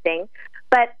interesting.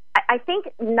 But I think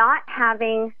not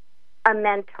having a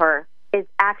mentor is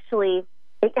actually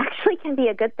can be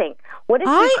a good thing. What if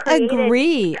I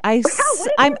agree. I'm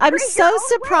so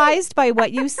surprised by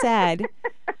what you said,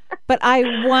 but I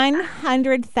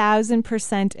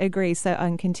 100,000% agree. So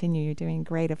continue. You're doing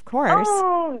great, of course.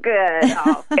 Oh, good.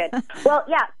 Well,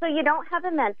 yeah. So you don't have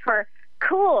a mentor.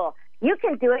 Cool. You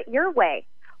can do it your way.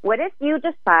 What if you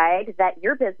decide that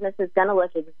your business is going to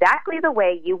look exactly the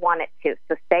way you want it to?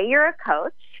 So say you're a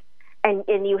coach and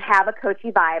you have a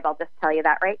coachy vibe. I'll just tell you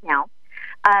that right now.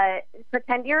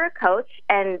 Pretend you're a coach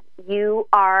and you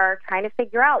are trying to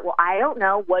figure out, well, I don't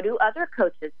know, what do other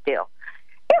coaches do?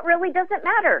 It really doesn't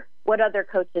matter what other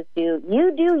coaches do.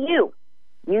 You do you.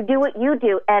 You do what you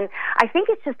do. And I think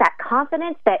it's just that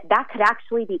confidence that could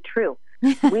actually be true.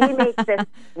 We make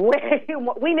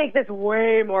this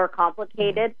way more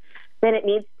complicated than it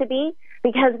needs to be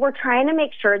because we're trying to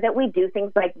make sure that we do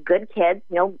things like good kids,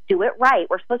 do it right.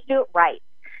 We're supposed to do it right.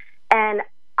 And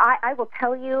I will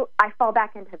tell you, I fall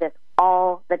back into this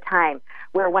all the time,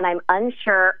 where when I'm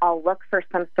unsure, I'll look for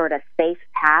some sort of safe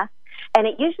path, and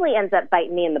it usually ends up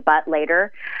biting me in the butt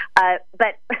later.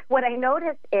 But what I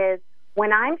notice is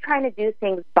when I'm trying to do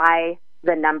things by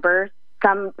the numbers,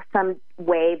 some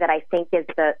way that I think is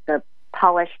the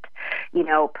polished,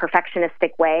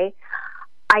 perfectionistic way,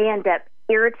 I end up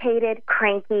irritated,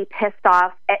 cranky, pissed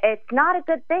off. It's not a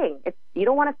good thing. You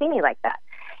don't want to see me like that.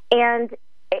 And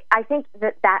I think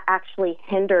that actually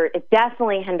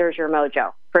definitely hinders your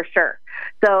mojo, for sure.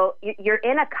 So you're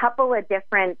in a couple of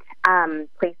different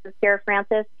places here,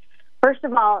 Francis. First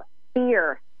of all,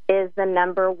 fear is the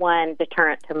number one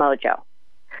deterrent to mojo.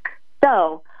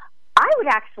 So I would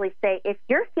actually say if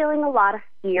you're feeling a lot of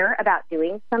fear about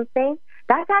doing something,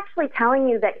 that's actually telling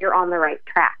you that you're on the right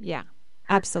track. Yeah,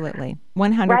 absolutely.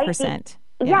 100%. Right?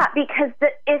 Yeah, because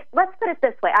let's put it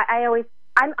this way.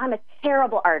 I'm a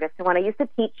terrible artist, and when I used to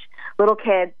teach little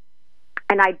kids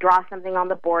and I draw something on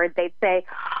the board, they'd say,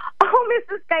 "Oh,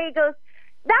 Mrs. Gallegos,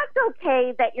 that's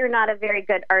okay that you're not a very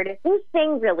good artist. You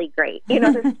sing really great."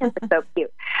 This kid is so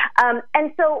cute.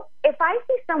 And so if I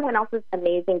see someone else's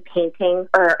amazing painting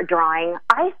or drawing,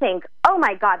 I think, "Oh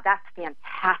my God, that's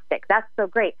fantastic. That's so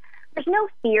great." There's no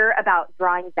fear about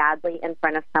drawing badly in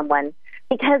front of someone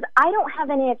because I don't have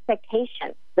any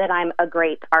expectation that I'm a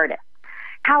great artist.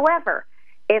 However,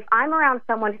 if I'm around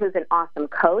someone who's an awesome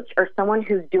coach or someone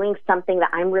who's doing something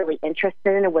that I'm really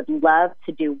interested in and would love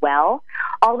to do well,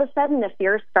 all of a sudden the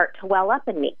fears start to well up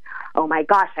in me. Oh my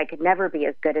gosh, I could never be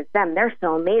as good as them. They're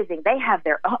so amazing. They have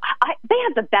they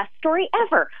have the best story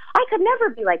ever. I could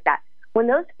never be like that. When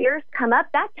those fears come up,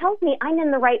 that tells me I'm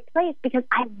in the right place because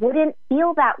I wouldn't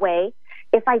feel that way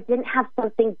if I didn't have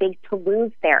something big to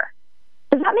lose there.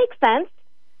 Does that make sense?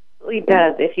 It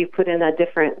does if you put in a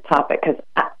different topic, because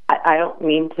I don't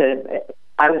mean to.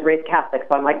 I was raised Catholic,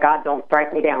 so I'm like, God, don't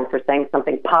strike me down for saying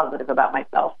something positive about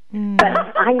myself.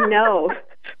 But I know,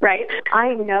 right?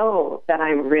 I know that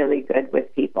I'm really good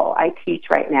with people. I teach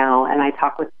right now, and I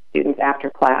talk with students after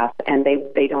class, and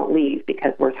they don't leave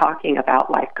because we're talking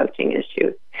about life coaching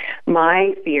issues.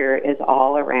 My fear is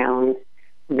all around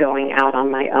going out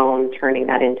on my own, turning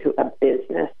that into a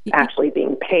business, actually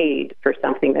being paid for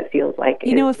something that feels like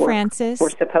Francis, we're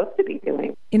supposed to be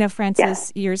doing.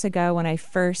 Francis, years ago when I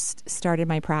first started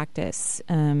my practice,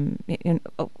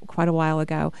 quite a while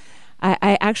ago,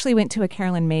 I actually went to a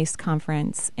Carolyn Mace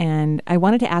conference, and I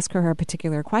wanted to ask her a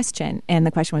particular question, and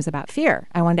the question was about fear.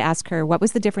 I wanted to ask her what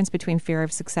was the difference between fear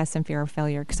of success and fear of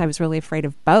failure, because I was really afraid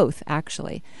of both,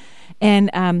 actually.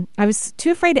 And I was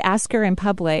too afraid to ask her in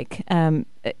public,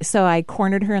 so I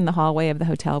cornered her in the hallway of the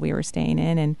hotel we were staying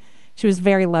in, and she was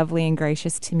very lovely and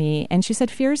gracious to me, and she said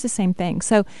fear is the same thing.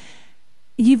 So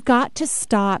you've got to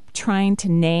stop trying to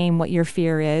name what your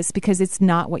fear is because it's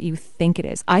not what you think it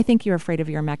is. I think you're afraid of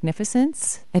your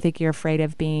magnificence. I think you're afraid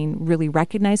of being really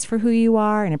recognized for who you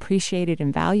are and appreciated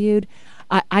and valued.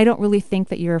 I don't really think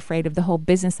that you're afraid of the whole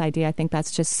business idea. I think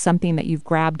that's just something that you've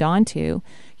grabbed onto.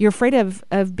 You're afraid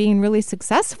of being really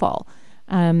successful,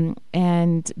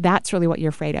 and that's really what you're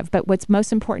afraid of. But what's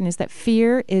most important is that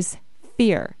fear is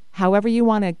fear. However you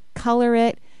want to color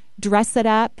it, dress it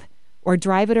up, or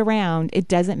drive it around, it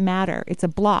doesn't matter. It's a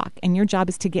block, and your job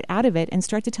is to get out of it and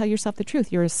start to tell yourself the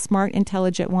truth. You're a smart,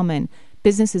 intelligent woman.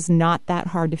 business is not that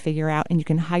hard to figure out, and you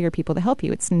can hire people to help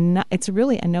you. It's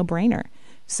really a no-brainer.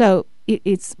 So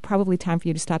it's probably time for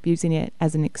you to stop using it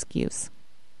as an excuse.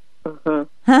 Mm-hmm.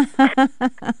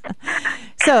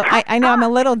 So I know I'm a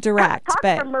little direct, Talk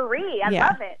but from Marie, I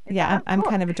love it. I'm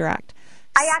kind of direct.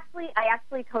 I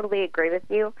actually totally agree with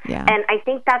you. Yeah. And I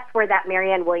think that's where that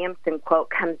Marianne Williamson quote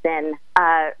comes in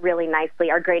really nicely.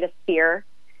 Our greatest fear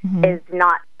is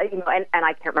not, and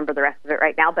I can't remember the rest of it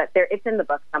right now, but it's in the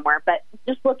book somewhere. But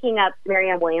just looking up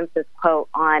Marianne Williamson's quote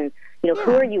on,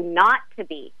 who are you not to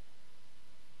be?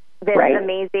 This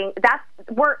amazing. That's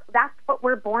what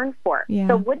we're born for. Yeah.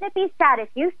 So wouldn't it be sad if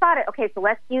you thought it? Okay, so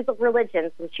let's use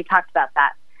religion since you talked about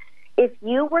that. If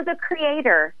you were the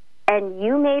creator and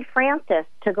you made Frances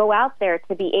to go out there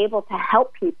to be able to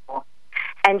help people,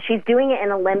 and she's doing it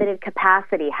in a limited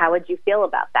capacity, how would you feel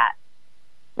about that?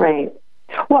 Right.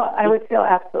 Well, I would feel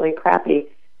absolutely crappy.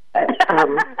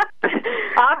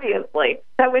 Obviously,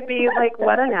 that would be like,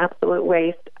 what an absolute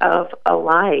waste of a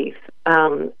life.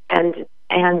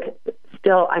 And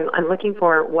still, I'm looking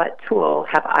for what tool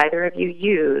have either of you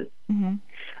used.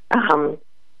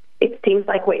 It seems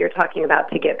like what you're talking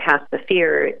about to get past the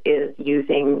fear is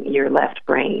using your left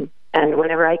brain. And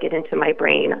whenever I get into my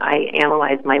brain, I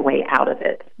analyze my way out of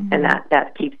it. And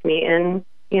that keeps me in,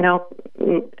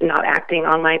 not acting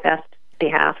on my best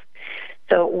behalf.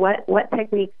 So what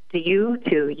techniques do you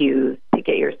two use to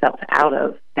get yourself out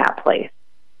of that place?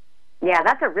 Yeah,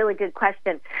 that's a really good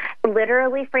question.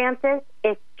 Literally, Frances,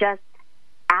 it's just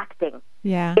acting.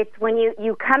 Yeah. It's when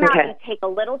you come out, you take a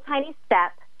little tiny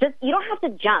step. You don't have to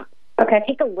jump. Okay.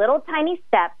 Take a little tiny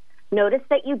step. Notice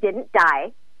that you didn't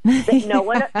die. That no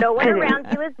one around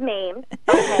you is maimed.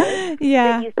 Okay.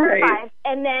 Yeah. That you survived,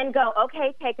 and then go.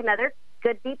 Okay, take another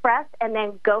good deep breath, and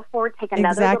then go forward. Take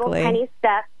another little tiny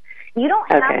step. You don't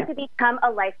have to become a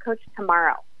life coach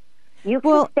tomorrow. You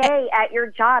can stay at your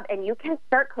job, and you can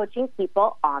start coaching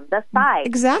people on the side.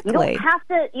 Exactly.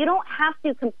 You don't have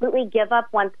to completely give up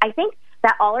once. I think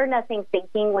that all or nothing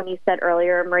thinking, when you said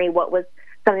earlier, Marie, what was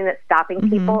something that's stopping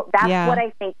people, that's what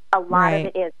I think a lot of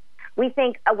it is. We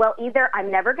think, well, either I'm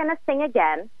never going to sing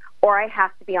again, or I have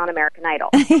to be on American Idol.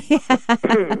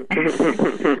 And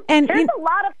there's a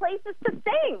lot of places to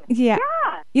sing. Yeah.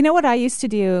 You know what I used to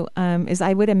do is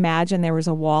I would imagine there was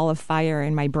a wall of fire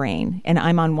in my brain, and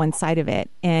I'm on one side of it,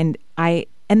 and I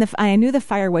knew the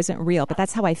fire wasn't real, but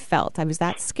that's how I felt. I was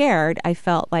that scared. I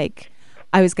felt like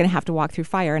I was going to have to walk through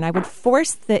fire, and I would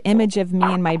force the image of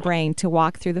me in my brain to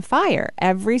walk through the fire.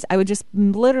 I would just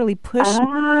literally push,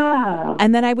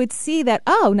 and then I would see that,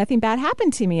 nothing bad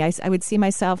happened to me. I would see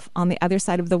myself on the other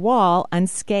side of the wall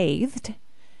unscathed,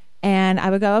 and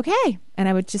I would go, okay, and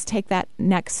I would just take that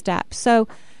next step. So,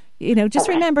 just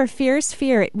remember, fear is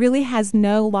fear. It really has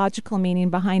no logical meaning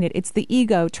behind it. It's the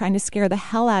ego trying to scare the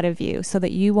hell out of you so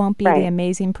that you won't be the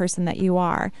amazing person that you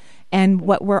are. And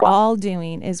what we're all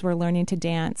doing is we're learning to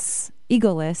dance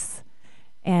egoless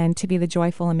and to be the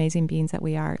joyful, amazing beings that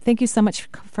we are. Thank you so much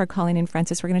for calling in,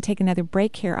 Frances. We're going to take another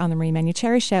break here on the Marie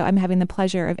Manuchehri Show. I'm having the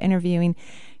pleasure of interviewing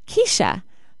Keisha,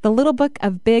 the Little Book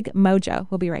of Big Mojo.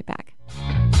 We'll be right back.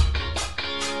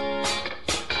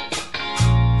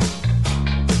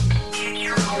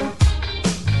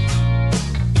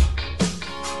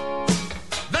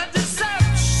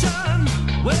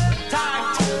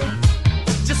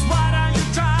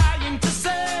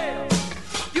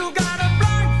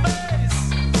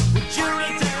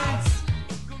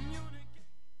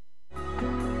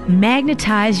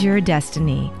 Magnetize your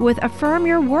destiny with Affirm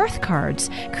Your Worth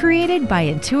cards, created by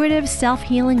intuitive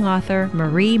self-healing author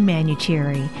Marie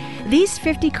Manuchehri. These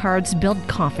 50 cards build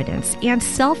confidence and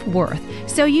self-worth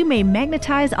so you may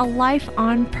magnetize a life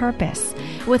on purpose.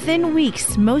 Within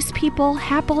weeks, most people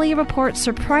happily report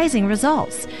surprising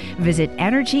results. Visit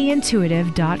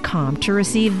energyintuitive.com to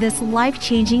receive this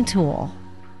life-changing tool.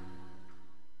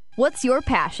 What's your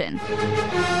passion?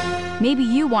 Maybe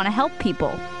you want to help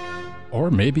people. Or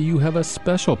maybe you have a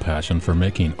special passion for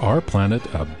making our planet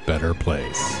a better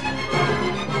place.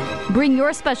 Bring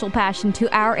your special passion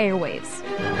to our airwaves.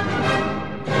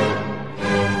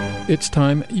 It's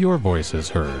time your voice is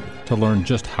heard. To learn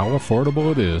just how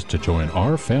affordable it is to join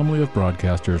our family of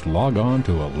broadcasters, log on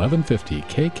to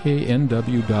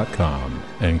 1150kknw.com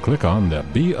and click on the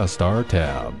Be a Star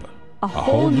tab. A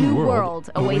whole new world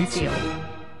awaits you.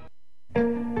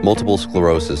 Multiple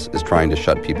sclerosis is trying to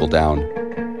shut people down.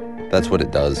 That's what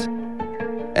it does.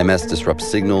 MS disrupts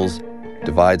signals,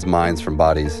 divides minds from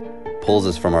bodies, pulls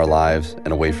us from our lives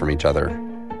and away from each other.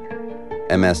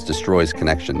 MS destroys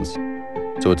connections,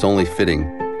 so it's only fitting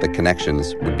that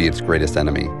connections would be its greatest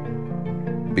enemy.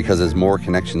 Because as more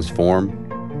connections form,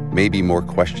 Maybe more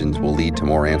questions will lead to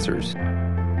more answers.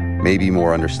 Maybe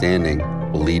more understanding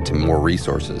will lead to more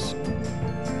resources.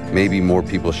 Maybe more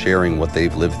people sharing what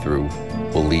they've lived through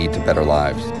will lead to better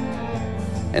lives.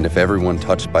 And if everyone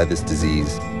touched by this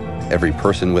disease, every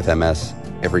person with MS,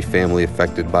 every family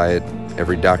affected by it,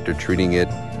 every doctor treating it,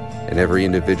 and every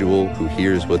individual who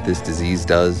hears what this disease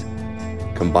does,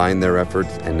 combine their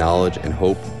efforts and knowledge and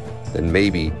hope, then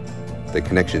maybe the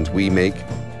connections we make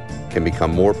can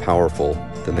become more powerful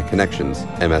than the connections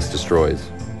MS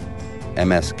destroys.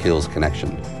 MS kills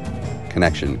connection.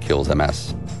 Connection kills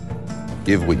MS.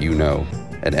 Give what you know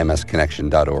at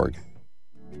msconnection.org.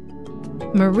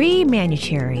 Marie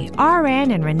Manucherry,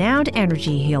 RN and renowned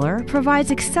energy healer,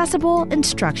 provides accessible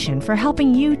instruction for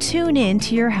helping you tune in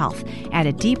to your health at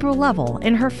a deeper level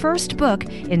in her first book,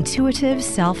 Intuitive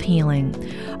Self-Healing.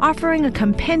 Offering a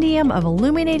compendium of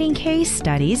illuminating case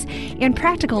studies and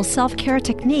practical self-care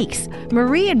techniques,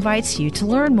 Marie invites you to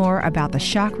learn more about the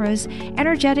chakras,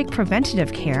 energetic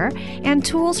preventative care, and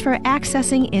tools for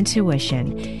accessing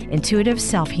intuition. Intuitive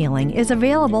Self-Healing is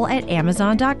available at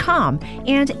Amazon.com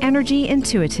and energyintuitive.com.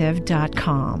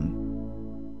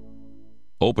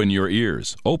 Open your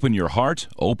ears, open your heart,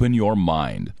 open your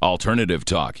mind. Alternative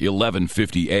Talk,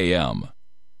 1150 AM.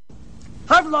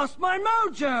 I've lost my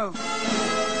mojo!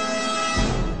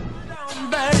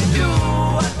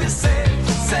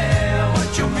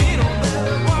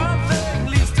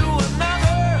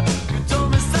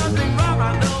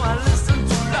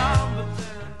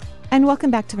 And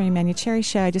welcome back to the Marie Manucherry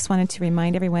Show. I just wanted to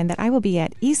remind everyone that I will be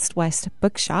at East West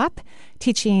Bookshop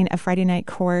teaching a Friday night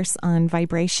course on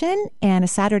vibration and a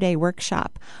Saturday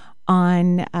workshop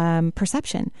on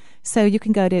perception. So you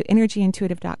can go to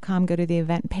energyintuitive.com, go to the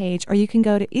event page, or you can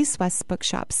go to East West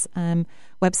Bookshop's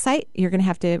website. You're going to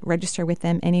have to register with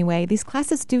them anyway. These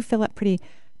classes do fill up pretty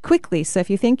quickly. So if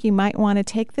you think you might want to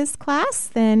take this class,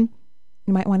 then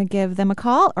you might want to give them a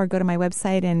call or go to my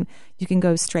website and you can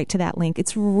go straight to that link.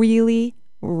 It's really,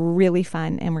 really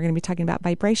fun. And we're going to be talking about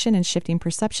vibration and shifting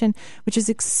perception, which is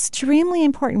extremely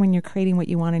important when you're creating what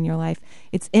you want in your life.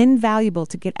 It's invaluable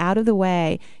to get out of the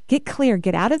way, get clear,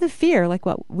 get out of the fear, like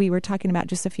what we were talking about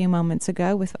just a few moments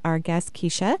ago with our guest,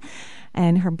 Keisha,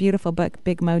 and her beautiful book,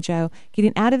 Big Mojo,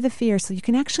 getting out of the fear so you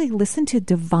can actually listen to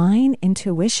divine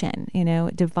intuition,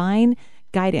 divine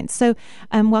guidance. So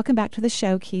welcome back to the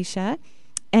show, Keisha.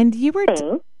 And you were,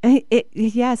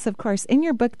 yes, of course, in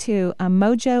your book too,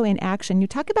 Mojo in Action, you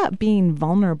talk about being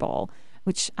vulnerable,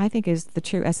 which I think is the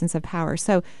true essence of power.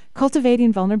 So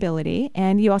cultivating vulnerability.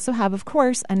 And you also have, of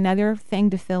course, another thing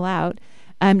to fill out.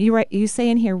 You say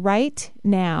in here, right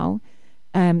now,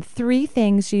 3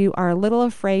 things you are a little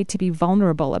afraid to be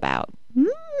vulnerable about.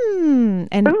 And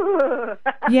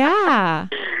yeah.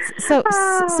 So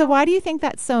why do you think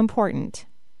that's so important?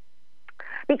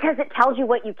 Because it tells you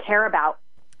what you care about.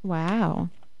 Wow.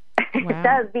 It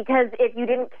does, because if you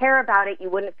didn't care about it, you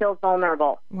wouldn't feel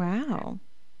vulnerable. Wow.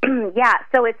 Yeah,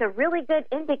 so it's a really good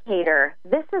indicator.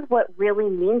 This is what really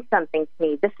means something to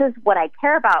me. This is what I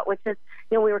care about, which is,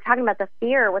 we were talking about the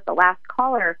fear with the last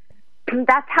caller.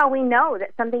 That's how we know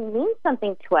that something means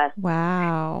something to us.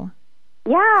 Wow.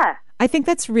 Yeah. I think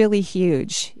that's really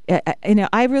huge.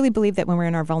 I really believe that when we're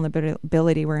in our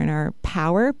vulnerability, we're in our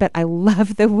power. But I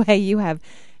love the way you have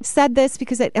said this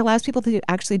because it allows people to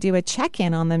actually do a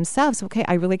check-in on themselves. Okay,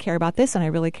 I really care about this and I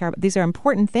really care about these are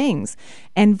important things.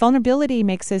 And vulnerability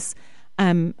makes us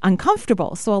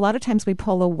uncomfortable. So a lot of times we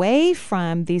pull away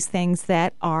from these things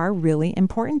that are really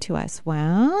important to us.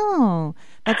 Wow.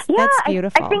 That's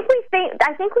beautiful. I think we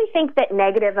think that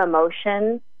negative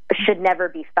emotion should never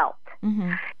be felt.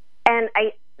 Mm-hmm. And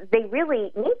they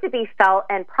really need to be felt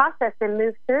and processed and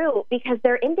moved through because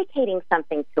they're indicating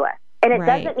something to us. And it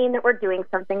doesn't mean that we're doing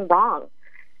something wrong.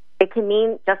 It can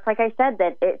mean, just like I said,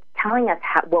 that it's telling us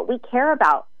what we care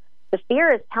about. The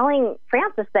fear is telling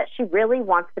Frances that she really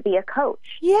wants to be a coach.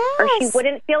 Yes. Or she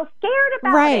wouldn't feel scared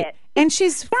about it. And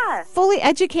she's fully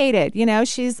educated.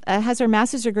 She's has her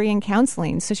master's degree in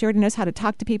counseling, so she already knows how to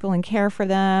talk to people and care for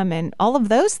them and all of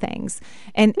those things.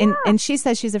 And she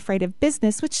says she's afraid of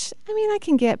business, which, I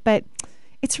can get, but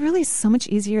it's really so much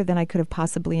easier than I could have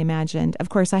possibly imagined. Of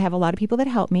course, I have a lot of people that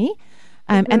help me.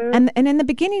 And in the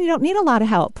beginning, you don't need a lot of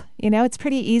help. It's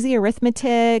pretty easy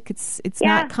arithmetic. It's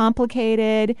not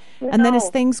complicated. No. And then as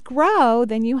things grow,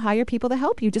 then you hire people to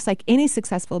help you, just like any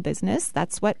successful business.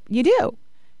 That's what you do.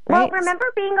 Right? Well, remember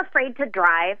being afraid to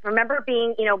drive? Remember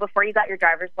being, before you got your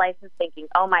driver's license thinking,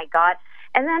 oh, my God.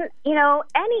 And then,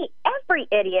 every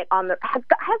idiot has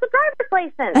a driver's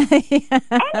license.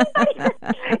 Anybody,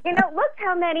 look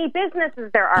how many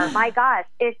businesses there are. My gosh,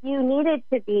 if you needed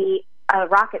to be a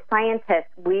rocket scientist,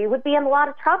 we would be in a lot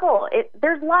of trouble.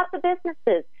 There's lots of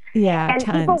businesses. Yeah, and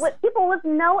tons. people with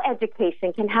no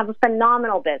education can have a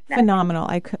phenomenal business. Phenomenal.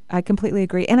 I completely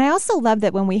agree. And I also love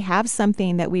that when we have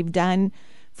something that we've done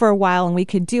for a while and we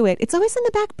could do it, it's always in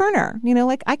the back burner. You know,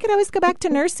 like I could always go back to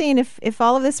nursing if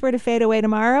all of this were to fade away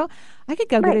tomorrow. I could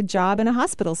go get a job in a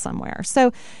hospital somewhere.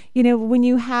 So, you know, when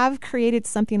you have created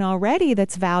something already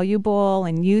that's valuable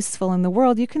and useful in the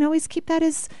world, you can always keep that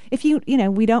as, if you know,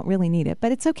 we don't really need it,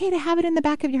 but it's okay to have it in the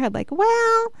back of your head. Like,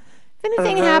 well, if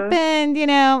anything happened, you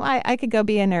know, I could go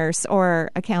be a nurse or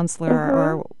a counselor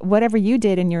or whatever you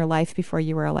did in your life before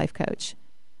you were a life coach.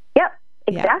 Yep,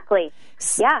 exactly.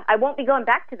 Yeah, I won't be going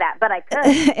back to that, but I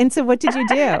could. And so what did you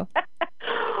do?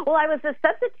 Well, I was a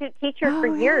substitute teacher for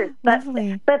years, but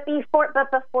before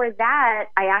that,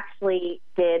 I actually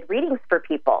did readings for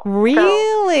people.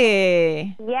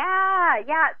 Really? So,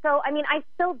 yeah. So I mean, I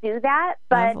still do that,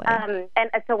 but and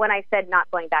so when I said not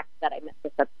going back to that, I meant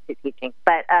the substitute teaching.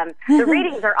 But the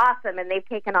readings are awesome, and they've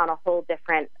taken on a whole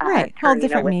different whole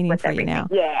different meaning for you now.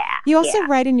 Yeah. You also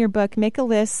write in your book, make a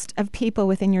list of people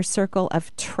within your circle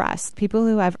of trust, people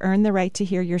who have earned the right to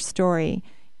hear your story.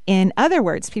 In other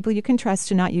words, people you can trust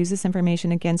to not use this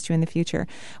information against you in the future.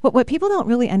 What people don't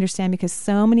really understand, because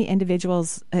so many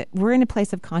individuals, we're in a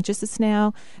place of consciousness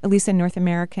now, at least in North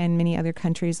America and many other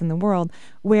countries in the world,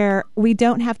 where we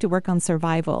don't have to work on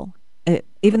survival.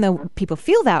 Even though people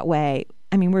feel that way,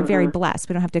 I mean, we're very blessed.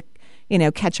 We don't have to, you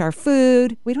know, catch our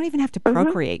food. We don't even have to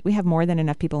procreate. We have more than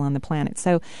enough people on the planet.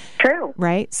 So true,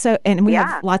 right? So, and we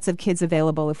have lots of kids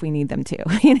available if we need them to.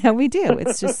 You know, we do.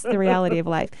 It's just the reality of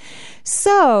life.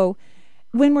 So,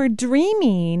 when we're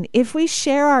dreaming, if we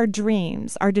share our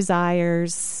dreams, our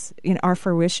desires, you know, our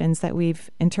fruitions that we've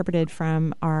interpreted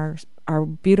from our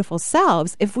beautiful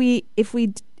selves, if we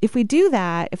do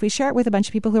that, if we share it with a bunch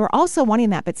of people who are also wanting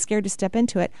that but scared to step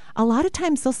into it, a lot of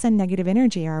times they'll send negative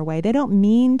energy our way. They don't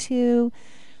mean to.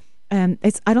 I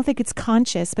don't think it's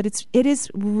conscious, but it is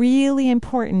really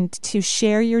important to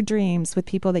share your dreams with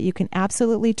people that you can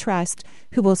absolutely trust,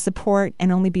 who will support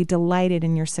and only be delighted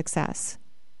in your success.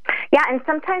 Yeah, and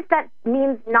sometimes that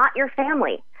means not your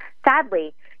family,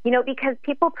 sadly, you know, because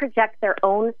people project their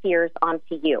own fears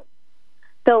onto you.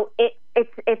 So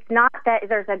it's not that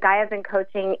there's a guy I've been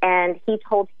coaching and he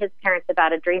told his parents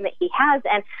about a dream that he has,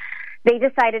 and they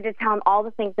decided to tell him all the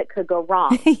things that could go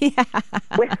wrong with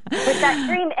that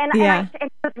dream. And I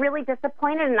was really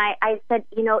disappointed. And I said,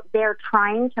 you know, they're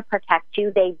trying to protect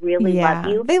you. They really love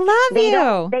you. They love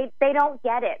you. They don't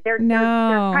get it. They're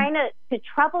trying to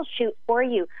troubleshoot for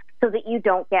you so that you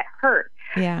don't get hurt.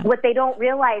 Yeah. What they don't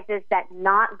realize is that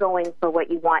not going for what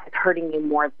you want is hurting you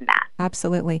more than that.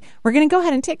 Absolutely. We're going to go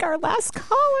ahead and take our last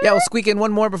caller. Yeah, we'll squeak in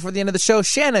one more before the end of the show.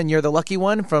 Shannon, you're the lucky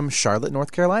one from Charlotte,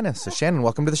 North Carolina. So, Shannon,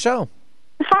 welcome to the show.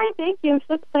 Hi, thank you. I'm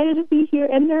so excited to be here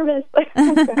and nervous.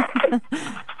 You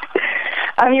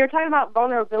were talking about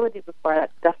vulnerability before.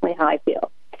 That's definitely how I feel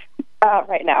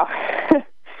right now.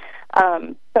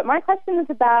 But my question is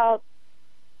about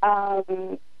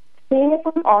seeing if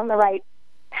I'm on the right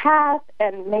path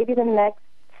and maybe the next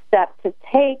step to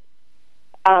take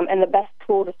and the best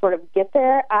tool to sort of get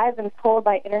there. I've been told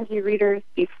by energy readers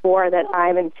before that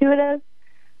I'm intuitive.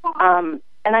 And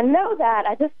I know that.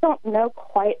 I just don't know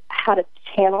quite how to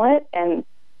channel it and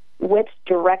which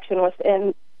direction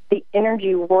within the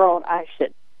energy world I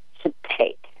should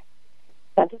take.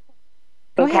 So just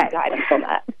guidance on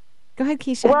that. Go ahead,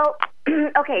 Keisha. Well,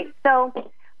 okay, so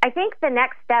I think the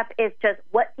next step is just,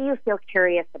 what do you feel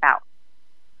curious about?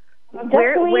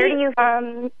 Where do you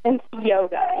into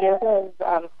yoga? Yoga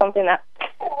is something that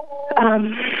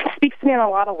speaks to me on a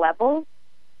lot of levels,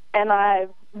 and I've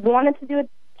wanted to do a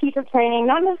teacher training,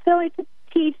 not necessarily to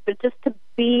teach, but just to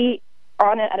be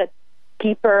on it at a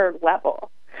deeper level.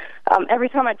 Every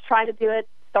time I try to do it,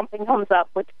 something comes up,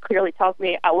 which clearly tells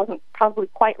me I wasn't probably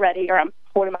quite ready, or I'm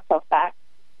holding myself back.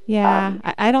 Yeah,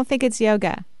 I don't think it's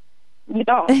yoga. You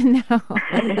don't? No.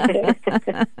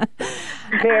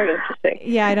 Very interesting.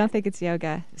 Yeah, I don't think it's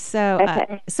yoga. So,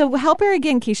 so help her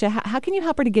again, Keisha. How can you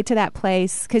help her to get to that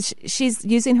place? Because she's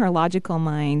using her logical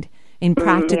mind in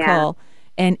practical.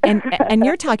 And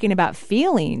you're talking about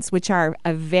feelings, which are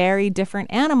a very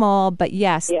different animal, but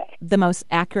yes, the most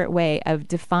accurate way of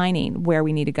defining where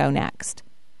we need to go next.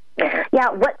 Yeah,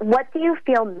 what do you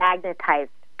feel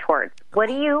magnetized towards? What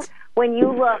do you, when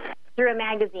you look through a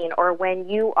magazine, or when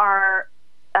you are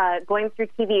going through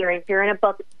TV, or if you're in a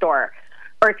bookstore,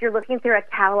 or if you're looking through a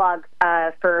catalog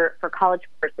for college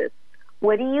courses,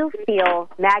 what do you feel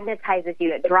magnetizes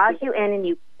you? It draws you in, and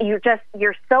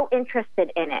you're so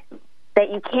interested in it that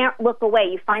you can't look away.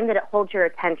 You find that it holds your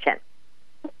attention.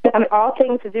 All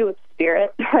things to do with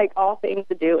spirit, like all things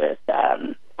to do with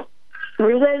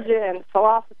religion,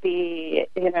 philosophy,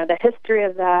 the history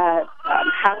of that,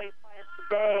 how we apply it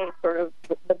today, sort of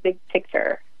the big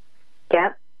picture.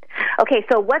 Yep. Okay,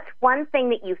 so what's one thing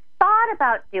that you thought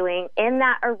about doing in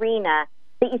that arena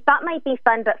that you thought might be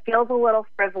fun but feels a little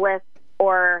frivolous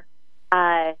or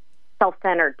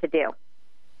self-centered to do?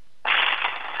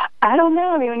 I don't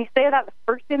know. I mean, when you say that, the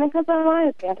first thing that comes to my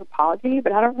mind is anthropology,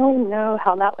 but I don't really know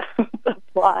how that would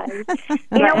apply.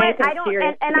 You know what? I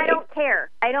don't care.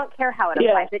 I don't care how it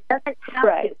applies. It doesn't have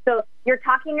to. So you're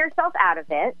talking yourself out of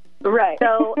it. Right.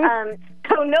 So,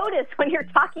 so notice when you're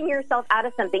talking yourself out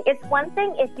of something. It's one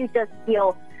thing if you just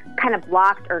feel kind of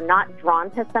blocked or not drawn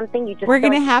to something. We're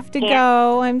going to have to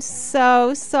go. I'm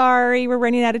so sorry. We're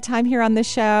running out of time here on the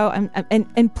show.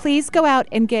 And please go out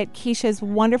and get Keisha's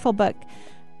wonderful book,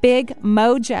 Big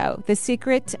Mojo, The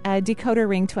Secret Decoder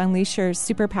Ring to Unleash Your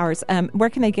Superpowers. Where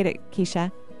can they get it,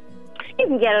 Keisha? You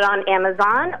can get it on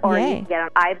Amazon, or you can get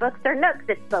it on iBooks or Nooks.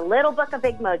 It's the Little Book of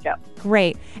Big Mojo.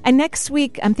 Great. And next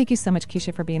week, thank you so much,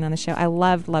 Keisha, for being on the show. I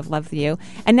love you.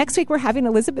 And next week, we're having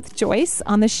Elizabeth Joyce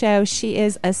on the show. She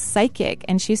is a psychic,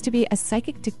 and she used to be a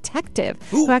psychic detective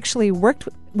who actually worked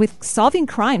with solving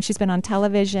crime. She's been on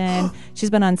television. She's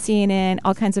been on CNN,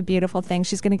 all kinds of beautiful things.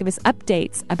 She's going to give us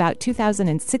updates about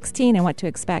 2016 and what to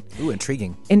expect. Ooh,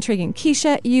 intriguing.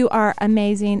 Keisha, you are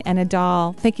amazing and a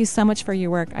doll. Thank you so much for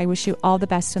your work. I wish you all the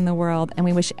best in the world, and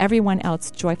we wish everyone else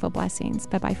joyful blessings.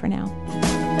 Bye-bye for now.